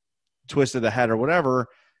a twist of the head or whatever,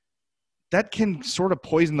 that can sort of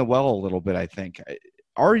poison the well a little bit, I think.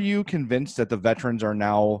 Are you convinced that the veterans are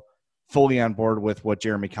now fully on board with what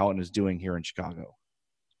Jeremy Colliton is doing here in Chicago?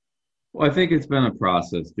 Well, I think it's been a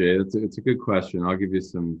process, Jay. It's a good question. I'll give you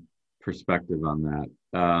some perspective on that.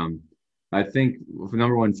 I think,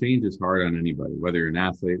 number one, change is hard on anybody, whether you're an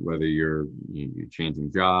athlete, whether you're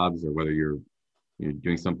changing jobs, or whether you're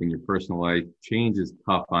doing something in your personal life. Change is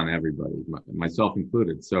tough on everybody, myself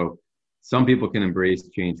included. So some people can embrace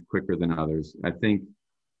change quicker than others. I think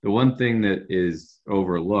the one thing that is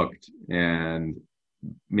overlooked and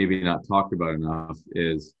maybe not talked about enough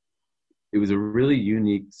is it was a really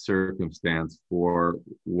unique circumstance for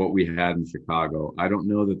what we had in Chicago. I don't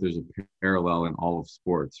know that there's a parallel in all of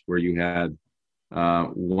sports where you had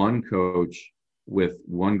one coach with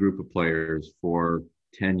one group of players for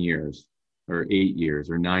 10 years or 8 years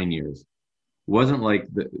or 9 years. Wasn't like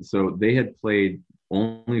so they had played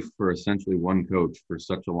only for essentially one coach for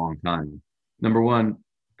such a long time. Number one,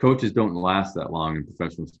 coaches don't last that long in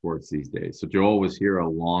professional sports these days. So Joel was here a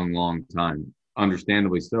long, long time.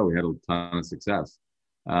 Understandably so. We had a ton of success.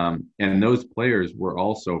 And those players were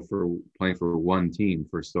also playing for one team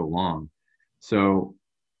for so long. So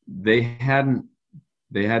they hadn't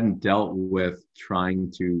dealt with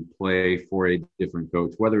trying to play for a different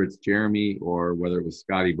coach, whether it's Jeremy or whether it was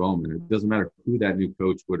Scotty Bowman. It doesn't matter who that new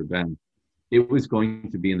coach would have been. It was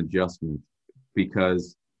going to be an adjustment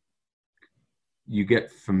because you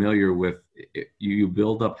get familiar with it. You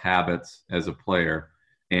build up habits as a player,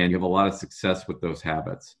 and you have a lot of success with those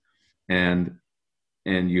habits. And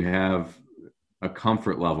you have a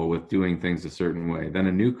comfort level with doing things a certain way. Then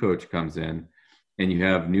a new coach comes in, and you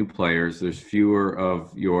have new players. There's fewer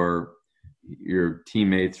of your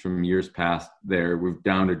teammates from years past there. We're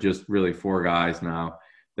down to just really 4 guys now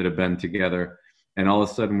that have been together. And all of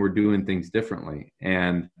a sudden we're doing things differently.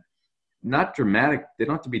 And not dramatic. They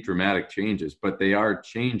don't have to be dramatic changes, but they are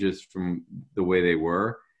changes from the way they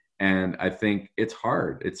were. And I think it's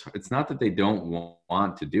hard. It's not that they don't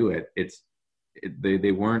want to do it.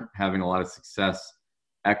 They weren't having a lot of success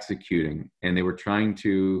executing, and they were trying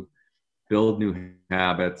to build new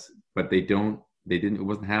habits, but it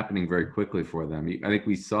wasn't happening very quickly for them. I think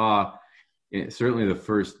we saw certainly the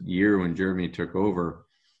first year when Jeremy took over,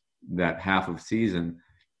 that half of season,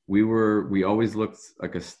 we always looked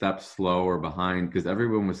like a step slow or behind because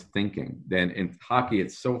everyone was thinking. Then in hockey,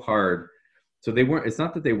 it's so hard. So it's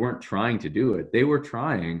not that they weren't trying to do it. They were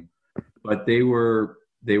trying, but they were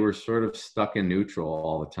sort of stuck in neutral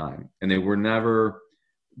all the time. And they were never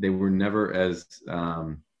as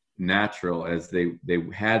natural as they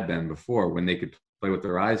had been before when they could play with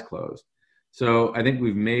their eyes closed. So I think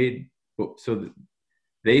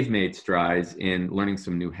they've made strides in learning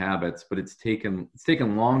some new habits, but it's taken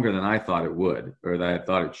longer than I thought it would, or that I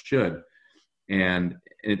thought it should. And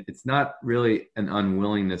it's not really an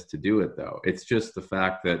unwillingness to do it, though. It's just the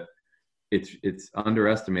fact that it's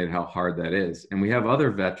underestimated how hard that is. And we have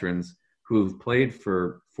other veterans who've played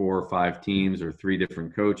for 4 or 5 teams or 3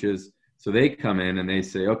 different coaches. So they come in and they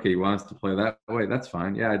say, okay, you want us to play that way? That's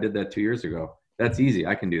fine. Yeah, I did that 2 years ago. That's easy.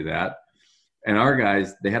 I can do that. And our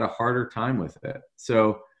guys, they had a harder time with it.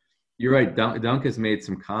 So you're right. Dunk has made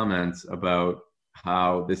some comments about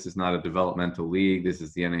how this is not a developmental league. This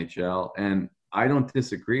is the NHL. And I don't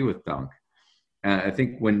disagree with Dunk. I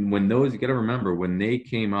think when those, you got to remember, when they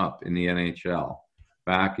came up in the NHL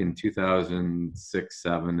back in 2006,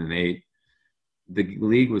 7, and 8, the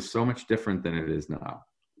league was so much different than it is now.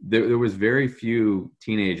 There was very few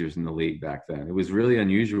teenagers in the league back then. It was really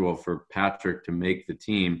unusual for Patrick to make the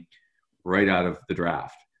team right out of the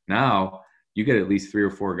draft. Now you get at least 3 or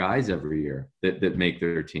 4 guys every year that make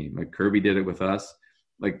their team. Like Kirby did it with us.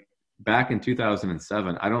 Like back in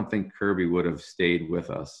 2007, I don't think Kirby would have stayed with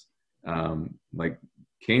us. Like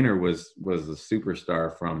Kaner was a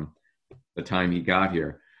superstar from the time he got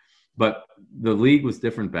here, but the league was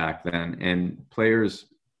different back then, and players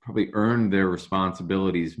probably earned their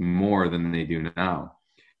responsibilities more than they do now.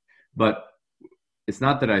 But it's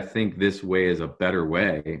not that I think this way is a better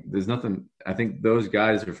way. There's nothing. I think those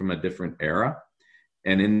guys are from a different era,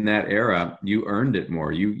 and in that era, you earned it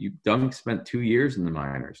more. Dunk spent 2 years in the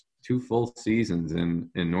minors, 2 full seasons in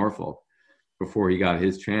Norfolk before he got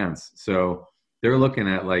his chance. So they're looking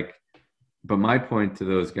at but my point to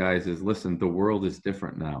those guys is, listen, the world is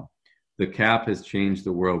different now. The cap has changed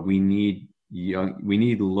the world. We need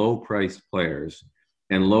low-priced players,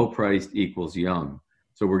 and low-priced equals young.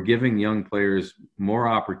 So we're giving young players more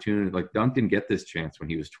opportunity. Like Dunk didn't get this chance when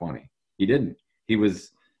he was 20. He didn't. He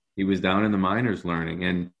was down in the minors learning.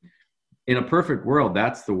 And in a perfect world,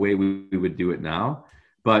 that's the way we would do it now.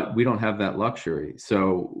 But we don't have that luxury.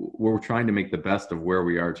 So we're trying to make the best of where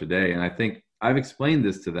we are today. And I think I've explained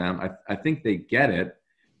this to them. I think they get it.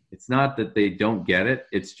 It's not that they don't get it.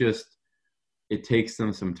 It's just it takes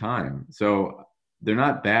them some time. So they're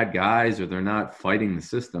not bad guys, or they're not fighting the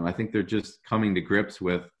system. I think they're just coming to grips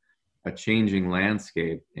with a changing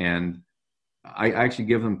landscape. And I actually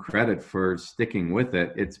give them credit for sticking with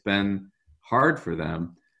it. It's been hard for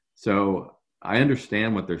them. So I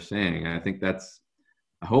understand what they're saying. And I think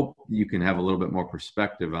I hope you can have a little bit more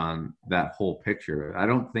perspective on that whole picture. I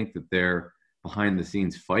don't think that they're behind the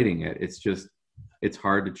scenes fighting it. It's just, it's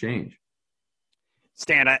hard to change.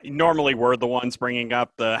 Stan, normally we're the ones bringing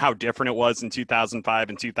up how different it was in 2005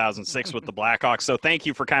 and 2006 with the Blackhawks. So thank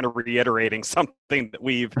you for kind of reiterating something that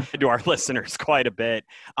we've to our listeners quite a bit.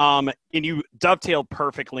 And you dovetailed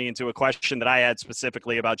perfectly into a question that I had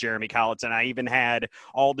specifically about Jeremy Colliton. I even had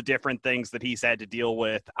all the different things that he's had to deal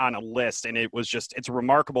with on a list. And it's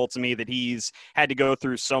remarkable to me that he's had to go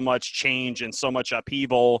through so much change and so much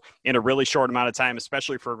upheaval in a really short amount of time,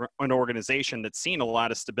 especially for an organization that's seen a lot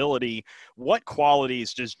of stability. What qualities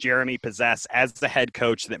does Jeremy possess as the head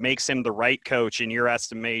coach that makes him the right coach in your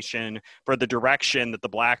estimation for the direction that the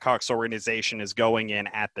Blackhawks organization is going in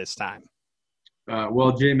at this time?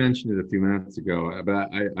 Well, Jay mentioned it a few minutes ago, but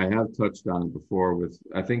I have touched on it before.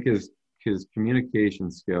 I think his communication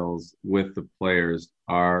skills with the players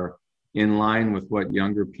are in line with what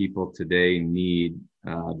younger people today need,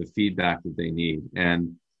 the feedback that they need.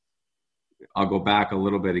 And I'll go back a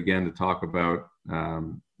little bit again to talk about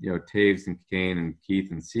Taves and Kane and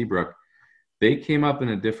Keith and Seabrook. They came up in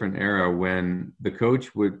a different era when the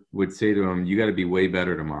coach would say to them, "You got to be way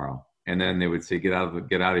better tomorrow," and then they would say, "Get out of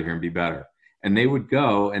here and be better." And they would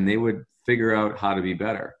go and they would figure out how to be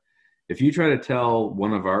better. If you try to tell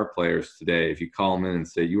one of our players today, if you call them in and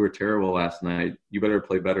say, "You were terrible last night, you better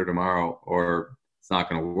play better tomorrow, or it's not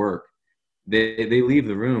going to work," they leave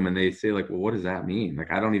the room and they say, like, "Well, what does that mean?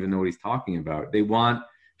 Like, I don't even know what he's talking about." They want,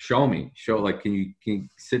 show, like, can you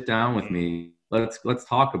sit down with me? Let's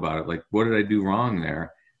talk about it. Like, what did I do wrong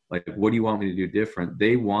there? Like, what do you want me to do different?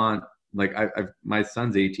 They want, like, my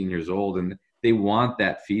son's 18 years old and they want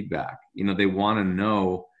that feedback. They want to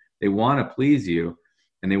know, they want to please you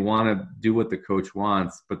and they want to do what the coach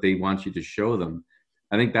wants, but they want you to show them.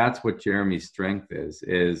 I think that's what Jeremy's strength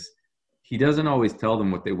is he doesn't always tell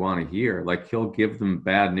them what they want to hear. Like, he'll give them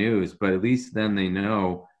bad news, but at least then they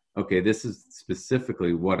know, okay, this is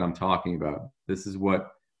specifically what I'm talking about. This is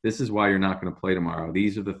why you're not going to play tomorrow.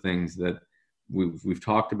 These are the things that we've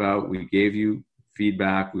talked about. We gave you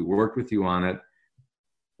feedback. We worked with you on it.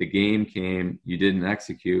 The game came, you didn't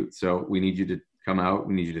execute. So we need you to come out.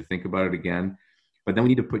 We need you to think about it again, but then we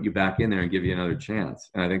need to put you back in there and give you another chance.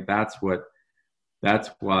 And I think that's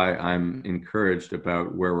why I'm encouraged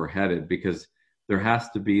about where we're headed, because there has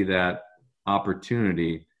to be that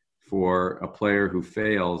opportunity for a player who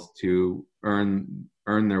fails to earn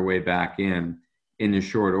their way back in a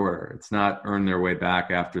short order. It's not earn their way back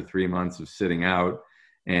after 3 months of sitting out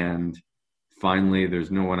and finally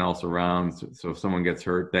there's no one else around. So if someone gets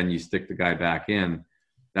hurt, then you stick the guy back in.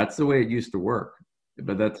 That's the way it used to work,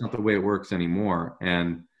 but that's not the way it works anymore.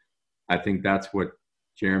 And I think that's what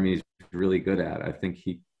Jeremy's really good at. I think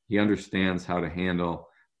he understands how to handle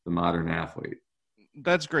the modern athlete.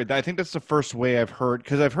 That's great. I think that's the first way I've heard,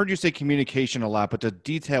 because I've heard you say communication a lot, but to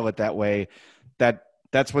detail it that way,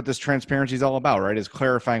 that's what this transparency is all about, right? Is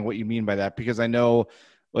clarifying what you mean by that. Because I know,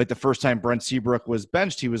 like, the first time Brent Seabrook was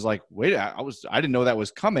benched, he was like, "Wait, I didn't know that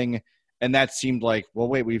was coming," and that seemed like, well,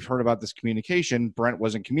 wait, we've heard about this communication. Brent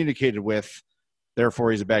wasn't communicated with,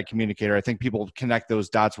 therefore he's a bad communicator. I think people connect those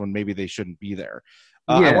dots when maybe they shouldn't be there.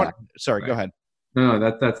 Sorry, go ahead. No,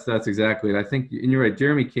 that's exactly it. I think, and you're right,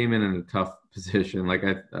 Jeremy came in a tough position. Like,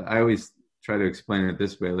 I always try to explain it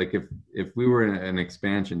this way. Like, if we were in an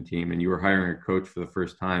expansion team and you were hiring a coach for the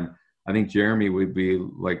first time, I think Jeremy would be,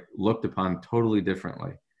 like, looked upon totally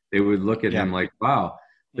differently. They would look at him like, wow,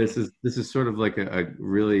 this is sort of like a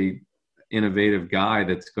really innovative guy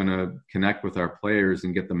that's going to connect with our players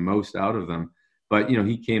and get the most out of them. But,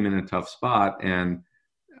 he came in a tough spot, and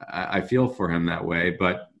I feel for him that way,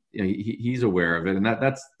 but he's aware of it. And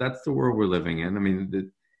that's the world we're living in. I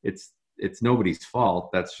mean, it's nobody's fault.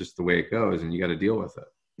 That's just the way it goes, and you got to deal with it.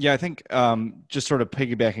 Yeah, I think just sort of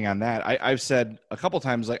piggybacking on that, I've said a couple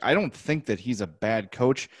times, like, I don't think that he's a bad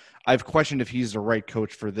coach. I've questioned if he's the right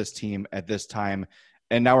coach for this team at this time.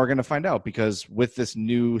 And now we're going to find out, because with this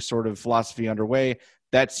new sort of philosophy underway,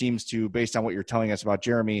 that seems to, based on what you're telling us about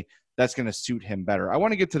Jeremy, that's going to suit him better. I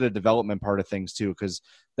want to get to the development part of things too, because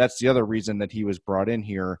that's the other reason that he was brought in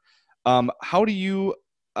here. How do you,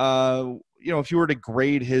 if you were to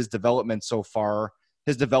grade his development so far,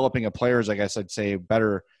 his developing of players, I guess I'd say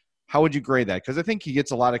better, how would you grade that? Because I think he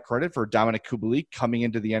gets a lot of credit for Dominic Kubalik coming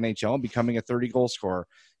into the NHL and becoming a 30-goal scorer.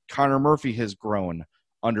 Connor Murphy has grown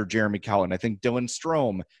under Jeremy Colliton. I think Dylan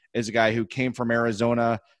Strome is a guy who came from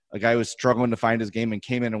Arizona, a guy who was struggling to find his game and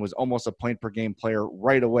came in and was almost a point-per-game player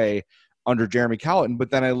right away under Jeremy Colliton. But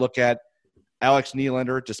then I look at Alex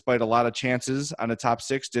Nylander, despite a lot of chances on the top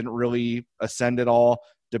six, didn't really ascend at all.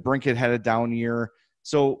 DeBrincat had a down year.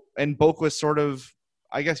 So, and Boquist sort of,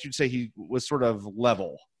 I guess you'd say he was sort of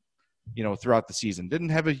level, throughout the season. Didn't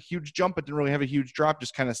have a huge jump, but didn't really have a huge drop,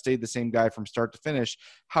 just kind of stayed the same guy from start to finish.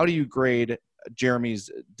 How do you grade Jeremy's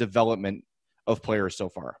development of players so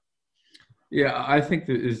far? Yeah, I think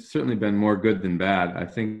that it's certainly been more good than bad. I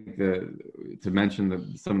think to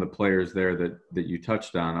mention some of the players there that you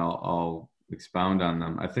touched on, I'll expound on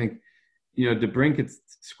them. I think, DeBrinket's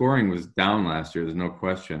scoring was down last year. There's no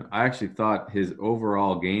question. I actually thought his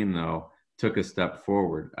overall game, though, took a step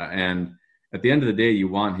forward. And at the end of the day, you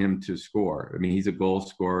want him to score. I mean, he's a goal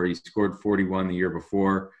scorer. He scored 41 the year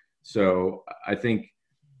before. So I think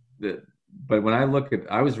that. But when I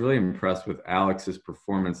was really impressed with Alex's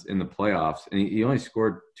performance in the playoffs, and he only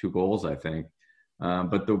scored 2 goals, I think.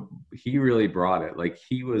 But he really brought it. Like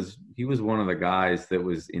he was one of the guys that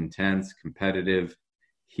was intense, competitive.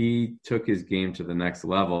 He took his game to the next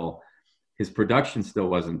level. His production still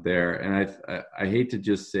wasn't there, and I hate to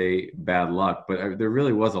just say bad luck, but there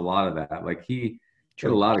really was a lot of that. Like he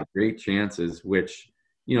had a lot of great chances, which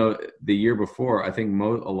the year before, I think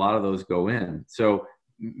a lot of those go in. So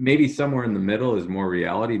maybe somewhere in the middle is more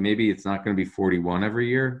reality. Maybe it's not going to be 41 every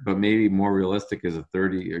year, but maybe more realistic is a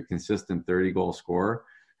consistent 30 goal scorer.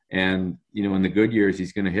 And, in the good years,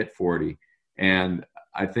 he's going to hit 40. And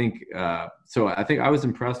I think, I think I was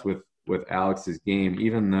impressed with Alex's game,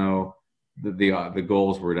 even though the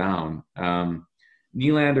goals were down.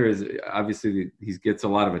 Nylander is obviously, he gets a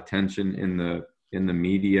lot of attention in the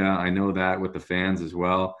media. I know that with the fans as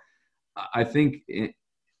well. I think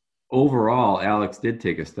overall, Alex did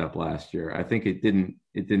take a step last year. I think it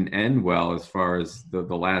didn't end well as far as the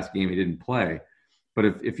last game he didn't play. But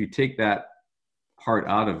if you take that part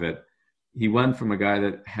out of it, he went from a guy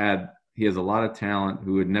that has a lot of talent,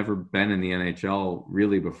 who had never been in the NHL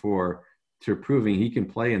really before, to proving he can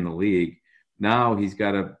play in the league. Now he's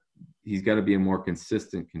got to be a more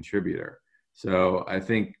consistent contributor. So I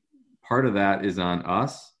think part of that is on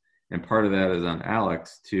us, and part of that is on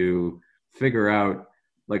Alex to figure out.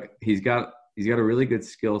 Like he's got a really good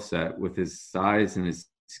skill set with his size and his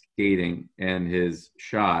skating and his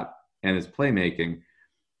shot and his playmaking,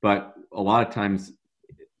 but a lot of times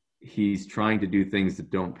he's trying to do things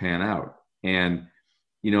that don't pan out. And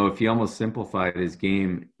if he almost simplified his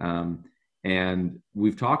game, and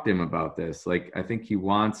we've talked to him about this, like I think he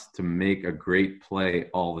wants to make a great play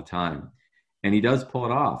all the time, and he does pull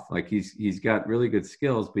it off. Like he's got really good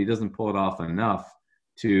skills, but he doesn't pull it off enough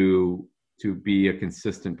to be a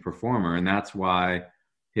consistent performer. And that's why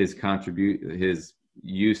his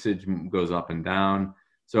usage goes up and down.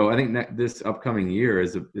 So I think this upcoming year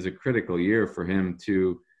is a critical year for him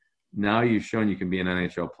to, now you've shown you can be an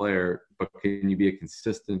NHL player, but can you be a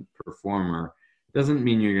consistent performer? Doesn't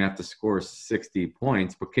mean you're going to have to score 60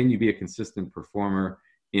 points, but can you be a consistent performer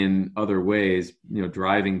in other ways,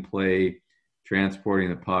 driving play, transporting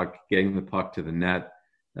the puck, getting the puck to the net,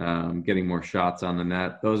 getting more shots on the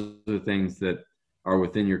net. Those are the things that are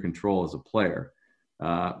within your control as a player.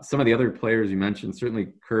 Some of the other players you mentioned,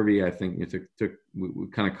 certainly Kirby, I think we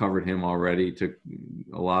kind of covered him already, took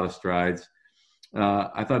a lot of strides.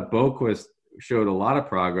 I thought Boquist showed a lot of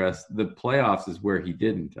progress. The playoffs is where he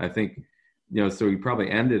didn't. I think, so he probably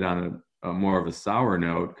ended on a more of a sour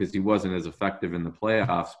note because he wasn't as effective in the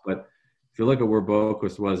playoffs. But if you look at where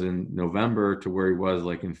Boquist was in November to where he was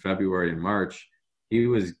like in February and March, he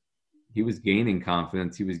was gaining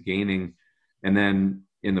confidence. He was gaining, and then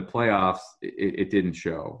in the playoffs, it didn't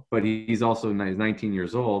show. But he's also 19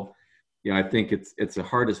 years old. I think it's the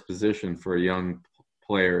hardest position for a young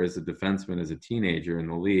player as a defenseman, as a teenager in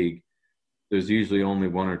the league. There's usually only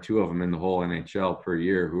 1 or 2 of them in the whole NHL per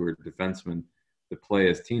year who are defensemen that play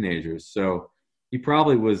as teenagers. So he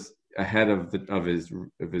probably was ahead of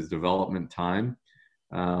his development time.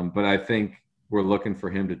 But I think we're looking for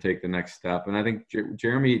him to take the next step. And I think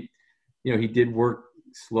Jeremy, he did work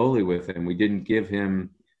slowly with him. We didn't give him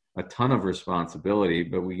a ton of responsibility,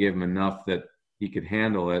 but we gave him enough that he could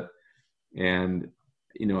handle it. And,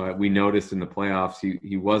 we noticed in the playoffs,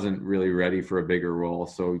 he wasn't really ready for a bigger role.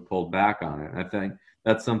 So he pulled back on it. And I think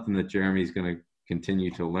that's something that Jeremy's going to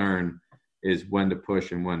continue to learn, is when to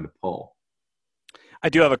push and when to pull. I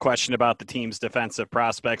do have a question about the team's defensive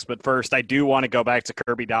prospects, but first I do want to go back to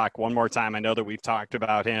Kirby Dach one more time. I know that we've talked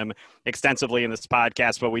about him extensively in this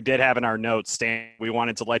podcast, but we did have in our notes, Stan, we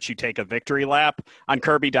wanted to let you take a victory lap on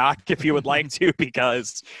Kirby Dach if you would like to,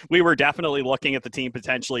 because we were definitely looking at the team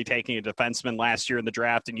potentially taking a defenseman last year in the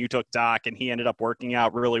draft, and you took Dach, and he ended up working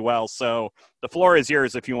out really well. So the floor is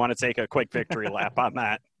yours if you want to take a quick victory lap on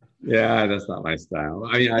that. Yeah, that's not my style.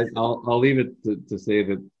 I mean, I'll leave it to say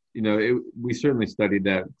that, we certainly studied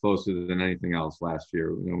that closer than anything else last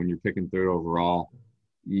year. When you're picking third overall,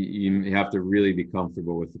 you have to really be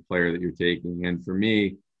comfortable with the player that you're taking. And for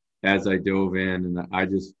me, as I dove in, and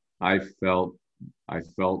I felt I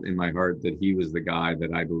felt in my heart that he was the guy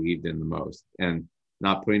that I believed in the most. And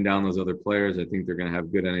not putting down those other players, I think they're going to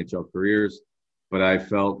have good NHL careers. But I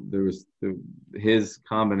felt there was his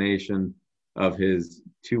combination of his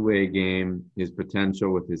two-way game, his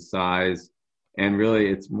potential with his size, and really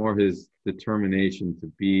it's more his determination to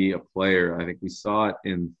be a player. I think we saw it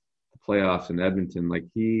in the playoffs in Edmonton. Like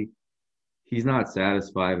he's not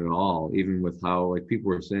satisfied at all, even with how, like, people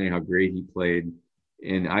were saying how great he played,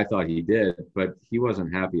 and I thought he did, but he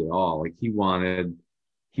wasn't happy at all. Like he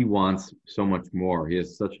wants so much more. He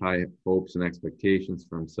has such high hopes and expectations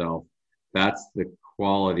for himself. That's the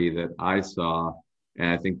quality that I saw,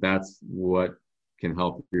 and I think that's what can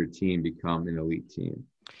help your team become an elite team.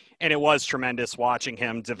 And it was tremendous watching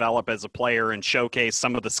him develop as a player and showcase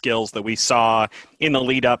some of the skills that we saw in the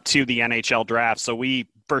lead up to the NHL draft. So we,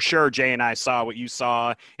 for sure, Jay and I saw what you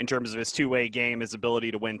saw in terms of his two-way game, his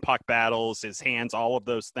ability to win puck battles, his hands, all of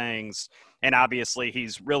those things. And obviously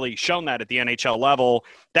he's really shown that at the NHL level.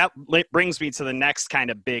 That brings me to the next kind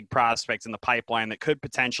of big prospect in the pipeline that could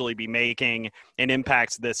potentially be making an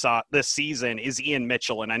impact this season is Ian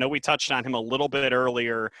Mitchell. And I know we touched on him a little bit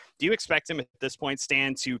earlier. Do you expect him at this point,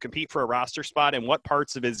 Stan, to compete for a roster spot? And what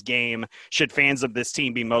parts of his game should fans of this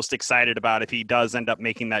team be most excited about if he does end up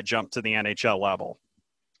making that jump to the NHL level?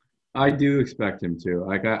 I do expect him to.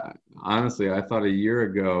 Like, honestly, I thought a year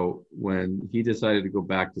ago when he decided to go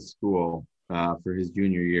back to school for his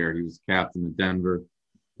junior year, he was captain of Denver.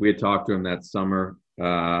 We had talked to him that summer,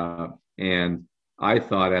 and I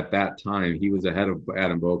thought at that time he was ahead of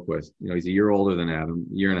Adam Boquist. You know, he's a year older than Adam,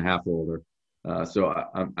 a year and a half older. So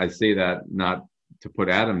I say that not to put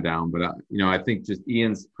Adam down, but I think just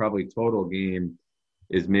Ian's probably total game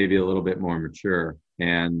is maybe a little bit more mature,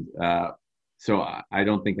 and so I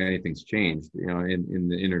don't think anything's changed. You know, in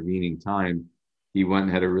the intervening time, he went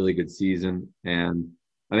and had a really good season. And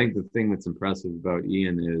I think the thing that's impressive about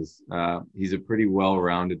Ian is he's a pretty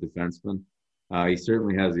well-rounded defenseman. He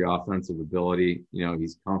certainly has the offensive ability. You know,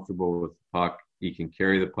 he's comfortable with the puck. He can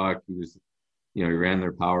carry the puck. He ran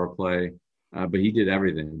their power play, but he did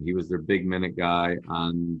everything. He was their big minute guy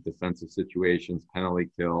on defensive situations, penalty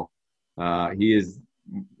kill. He is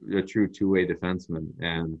a true two-way defenseman,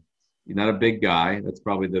 and he's not a big guy. That's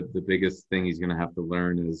probably the biggest thing he's going to have to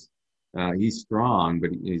learn is he's strong, but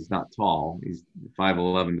he's not tall. He's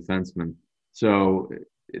 5'11" defenseman. So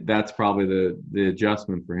that's probably the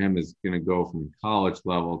adjustment for him is going to go from college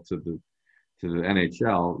level to the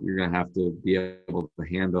NHL. You're going to have to be able to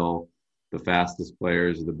handle the fastest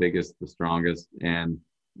players, the biggest, the strongest. And,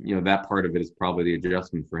 that part of it is probably the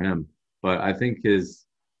adjustment for him. But I think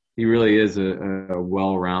he really is a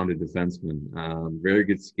well-rounded defenseman, very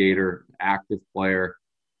good skater, active player.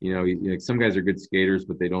 Some guys are good skaters,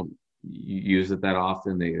 but they don't use it that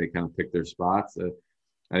often. They kind of pick their spots.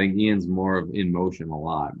 I think Ian's more of in motion a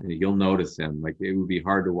lot. And you'll notice him. Like, it would be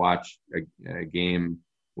hard to watch a game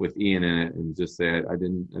with Ian in it and just say, I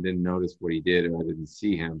didn't notice what he did, or I didn't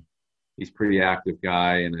see him. He's a pretty active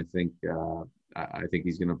guy, and I think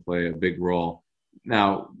he's going to play a big role.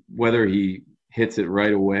 Now, whether he hits it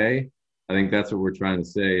right away, I think that's what we're trying to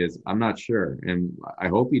say is I'm not sure, and I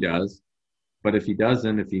hope he does. But if he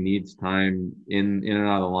doesn't, if he needs time in and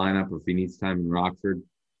out of the lineup, or if he needs time in Rockford,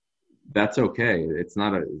 that's okay. It's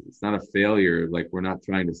not a failure. Like, we're not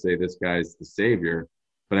trying to say this guy's the savior,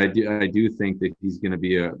 but I do think that he's going to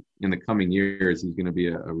be in the coming years, he's going to be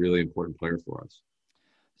a really important player for us.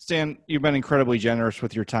 Stan, you've been incredibly generous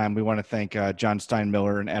with your time. We want to thank John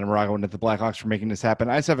Steinmiller and Adam Ragland at the Blackhawks for making this happen.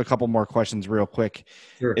 I just have a couple more questions real quick.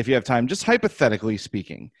 Sure. If you have time. Just hypothetically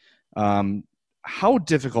speaking, how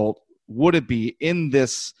difficult would it be in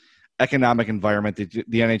this economic environment that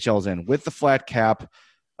the NHL is in, with the flat cap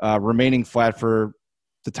remaining flat for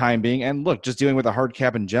the time being, and look, just dealing with a hard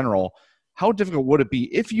cap in general, how difficult would it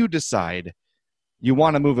be if you decide you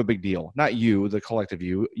want to move a big deal? Not you, the collective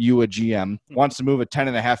you a GM, wants to move a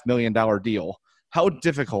 $10.5 million deal. How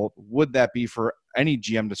difficult would that be for any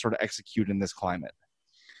GM to sort of execute in this climate?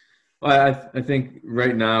 Well, I think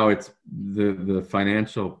right now it's the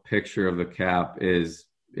financial picture of the cap is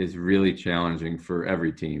really challenging for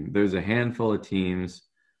every team. There's a handful of teams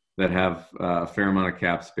that have a fair amount of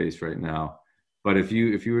cap space right now. But if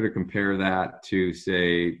you were to compare that to,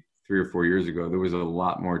 say, 3 or 4 years ago, there was a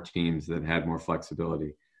lot more teams that had more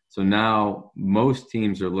flexibility. So now most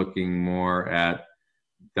teams are looking more at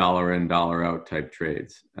dollar in, dollar out type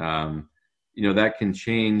trades. That can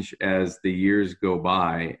change as the years go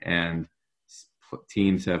by and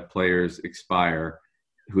teams have players expire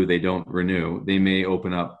who they don't renew. They may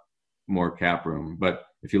open up more cap room. But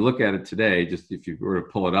if you look at it today, just if you were to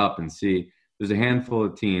pull it up and see, there's a handful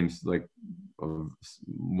of teams, like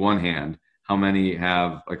one hand, how many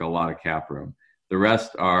have like a lot of cap room. The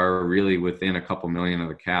rest are really within a couple million of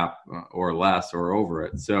the cap or less or over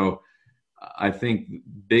it. So I think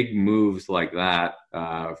big moves like that,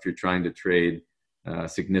 if you're trying to trade a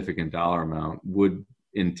significant dollar amount, would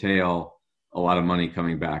entail a lot of money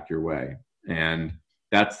coming back your way. And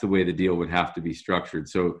that's the way the deal would have to be structured.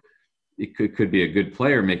 So it could be a good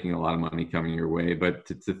player making a lot of money coming your way, but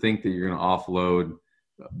to think that you're going to offload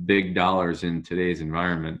big dollars in today's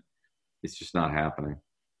environment, it's just not happening.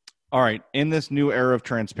 All right. In this new era of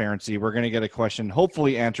transparency, we're going to get a question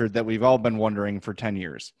hopefully answered that we've all been wondering for 10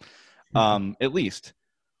 years. At least,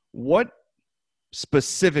 what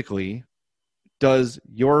specifically does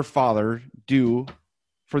your father do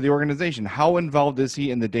for the organization? How involved is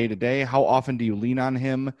he in the day-to-day? How often do you lean on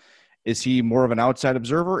him? Is he more of an outside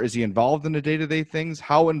observer? Is he involved in the day-to-day things?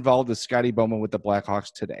 How involved is Scotty Bowman with the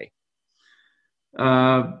Blackhawks today?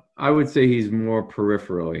 I would say he's more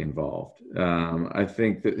peripherally involved. I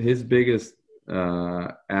think that his biggest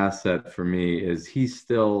asset for me is he's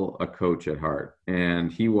still a coach at heart,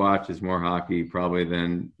 and he watches more hockey probably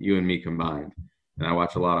than you and me combined. And I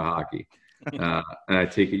watch a lot of hockey, and I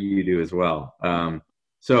take it you do as well.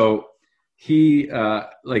 So he's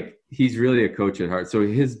really a coach at heart. So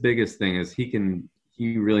his biggest thing is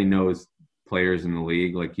he really knows players in the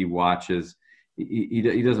league. Like he watches.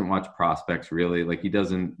 He doesn't watch prospects really. Like he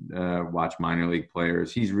doesn't watch minor league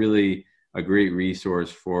players. He's really a great resource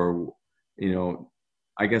for,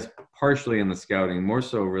 I guess partially in the scouting, more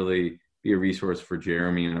so really be a resource for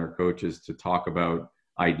Jeremy and our coaches to talk about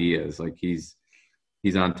ideas. Like he's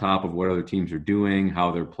on top of what other teams are doing, how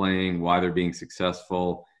they're playing, why they're being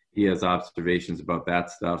successful. He has observations about that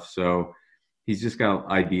stuff. So he's just got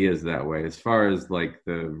ideas that way. As far as like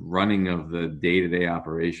the running of the day-to-day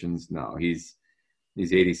operations, no, he's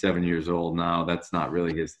 87 years old now. That's not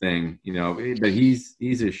really his thing, but he's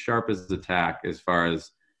as sharp as a tack as far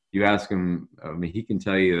as you ask him. I mean, he can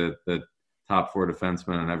tell you that the top 4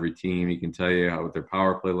 defensemen on every team. He can tell you what their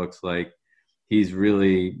power play looks like. He's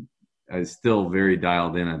really still very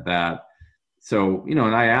dialed in at that. So,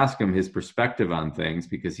 and I ask him his perspective on things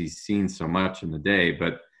because he's seen so much in the day,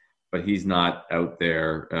 but he's not out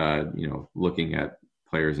there, looking at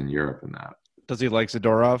players in Europe and that. Does he like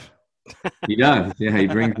Zadorov? He does. Yeah, he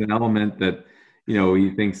brings an element that, he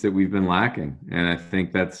thinks that we've been lacking. And I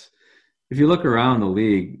think that's, if you look around the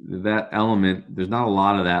league, that element, there's not a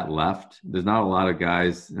lot of that left. There's not a lot of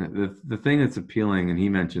guys. The thing that's appealing, and he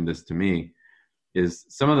mentioned this to me, is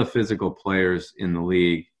some of the physical players in the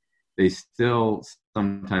league, they still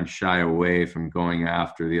sometimes shy away from going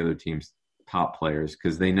after the other team's top players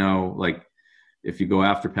because they know, like, if you go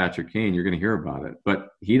after Patrick Kane, you're going to hear about it. But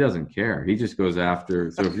he doesn't care. He just goes after.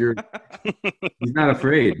 So if he's not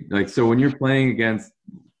afraid. Like, so when you're playing against,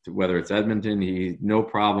 whether it's Edmonton, he's no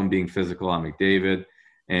problem being physical on McDavid.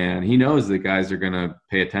 And he knows that guys are going to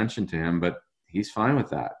pay attention to him, but he's fine with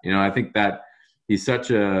that. I think that he's such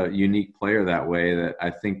a unique player that way that I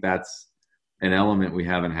think that's an element we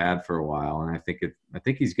haven't had for a while. And I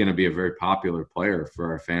think he's going to be a very popular player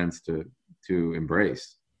for our fans to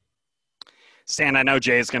embrace. Stan, I know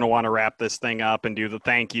Jay's going to want to wrap this thing up and do the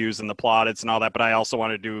thank yous and the plaudits and all that, but I also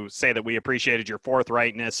wanted to say that we appreciated your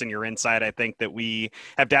forthrightness and your insight. I think that we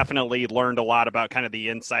have definitely learned a lot about kind of the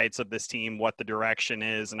insights of this team, what the direction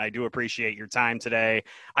is, and I do appreciate your time today.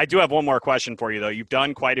 I do have one more question for you, though. You've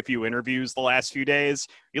done quite a few interviews the last few days.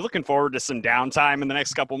 Are you looking forward to some downtime in the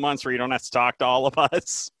next couple months where you don't have to talk to all of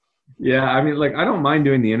us? Yeah, I mean, I don't mind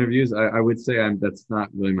doing the interviews. I would say that's not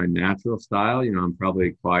really my natural style. I'm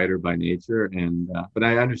probably quieter by nature, but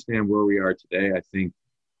I understand where we are today. I think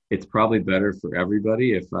it's probably better for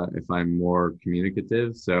everybody if I'm more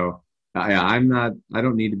communicative. So I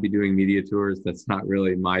don't need to be doing media tours. That's not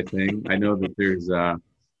really my thing. I know that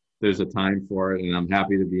there's a time for it, and I'm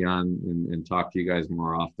happy to be on and talk to you guys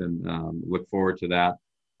more often. Look forward to that.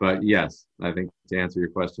 But yes, I think to answer your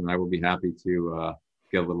question, I will be happy to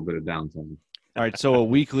get a little bit of downtime. All right, so a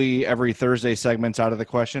weekly, every Thursday segment's out of the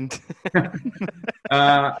question?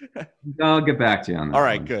 I'll get back to you on that. All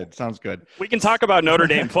right, one. Good. Sounds good. We can talk about Notre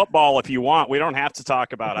Dame football if you want. We don't have to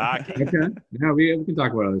talk about hockey. Okay. Yeah, we can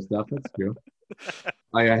talk about other stuff. That's true.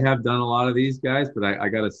 I have done a lot of these guys, but I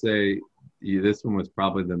got to say, this one was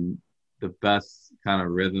probably the best kind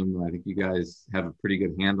of rhythm. I think you guys have a pretty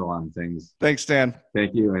good handle on things. Thanks, Stan.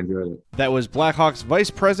 Thank you. I enjoyed it. That was Blackhawks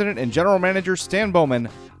Vice President and General Manager Stan Bowman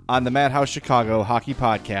on the Madhouse Chicago Hockey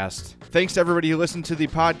Podcast. Thanks to everybody who listened to the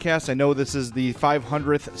podcast. I know this is the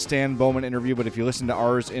 500th Stan Bowman interview, but if you listen to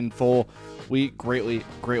ours in full, we greatly,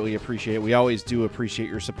 greatly appreciate it. We always do appreciate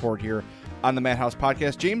your support here on the Madhouse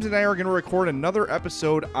podcast. James and I are going to record another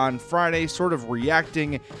episode on Friday, sort of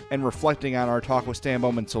reacting and reflecting on our talk with Stan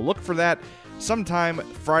Bowman. So look for that sometime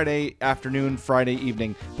Friday afternoon, Friday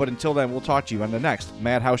evening. But until then, we'll talk to you on the next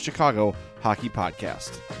Madhouse Chicago Hockey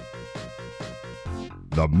Podcast.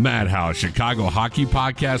 The Madhouse Chicago Hockey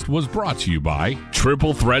Podcast was brought to you by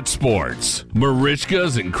Triple Threat Sports,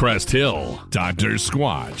 Marishka's in Crest Hill, Dr.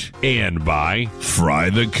 Squatch, and by Fry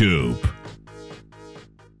the Coop.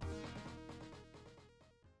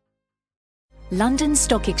 London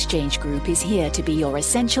Stock Exchange Group is here to be your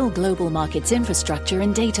essential global markets infrastructure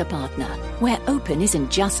and data partner, where open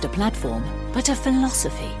isn't just a platform, but a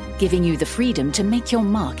philosophy, giving you the freedom to make your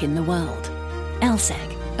mark in the world.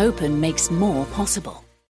 LSEG, open makes more possible.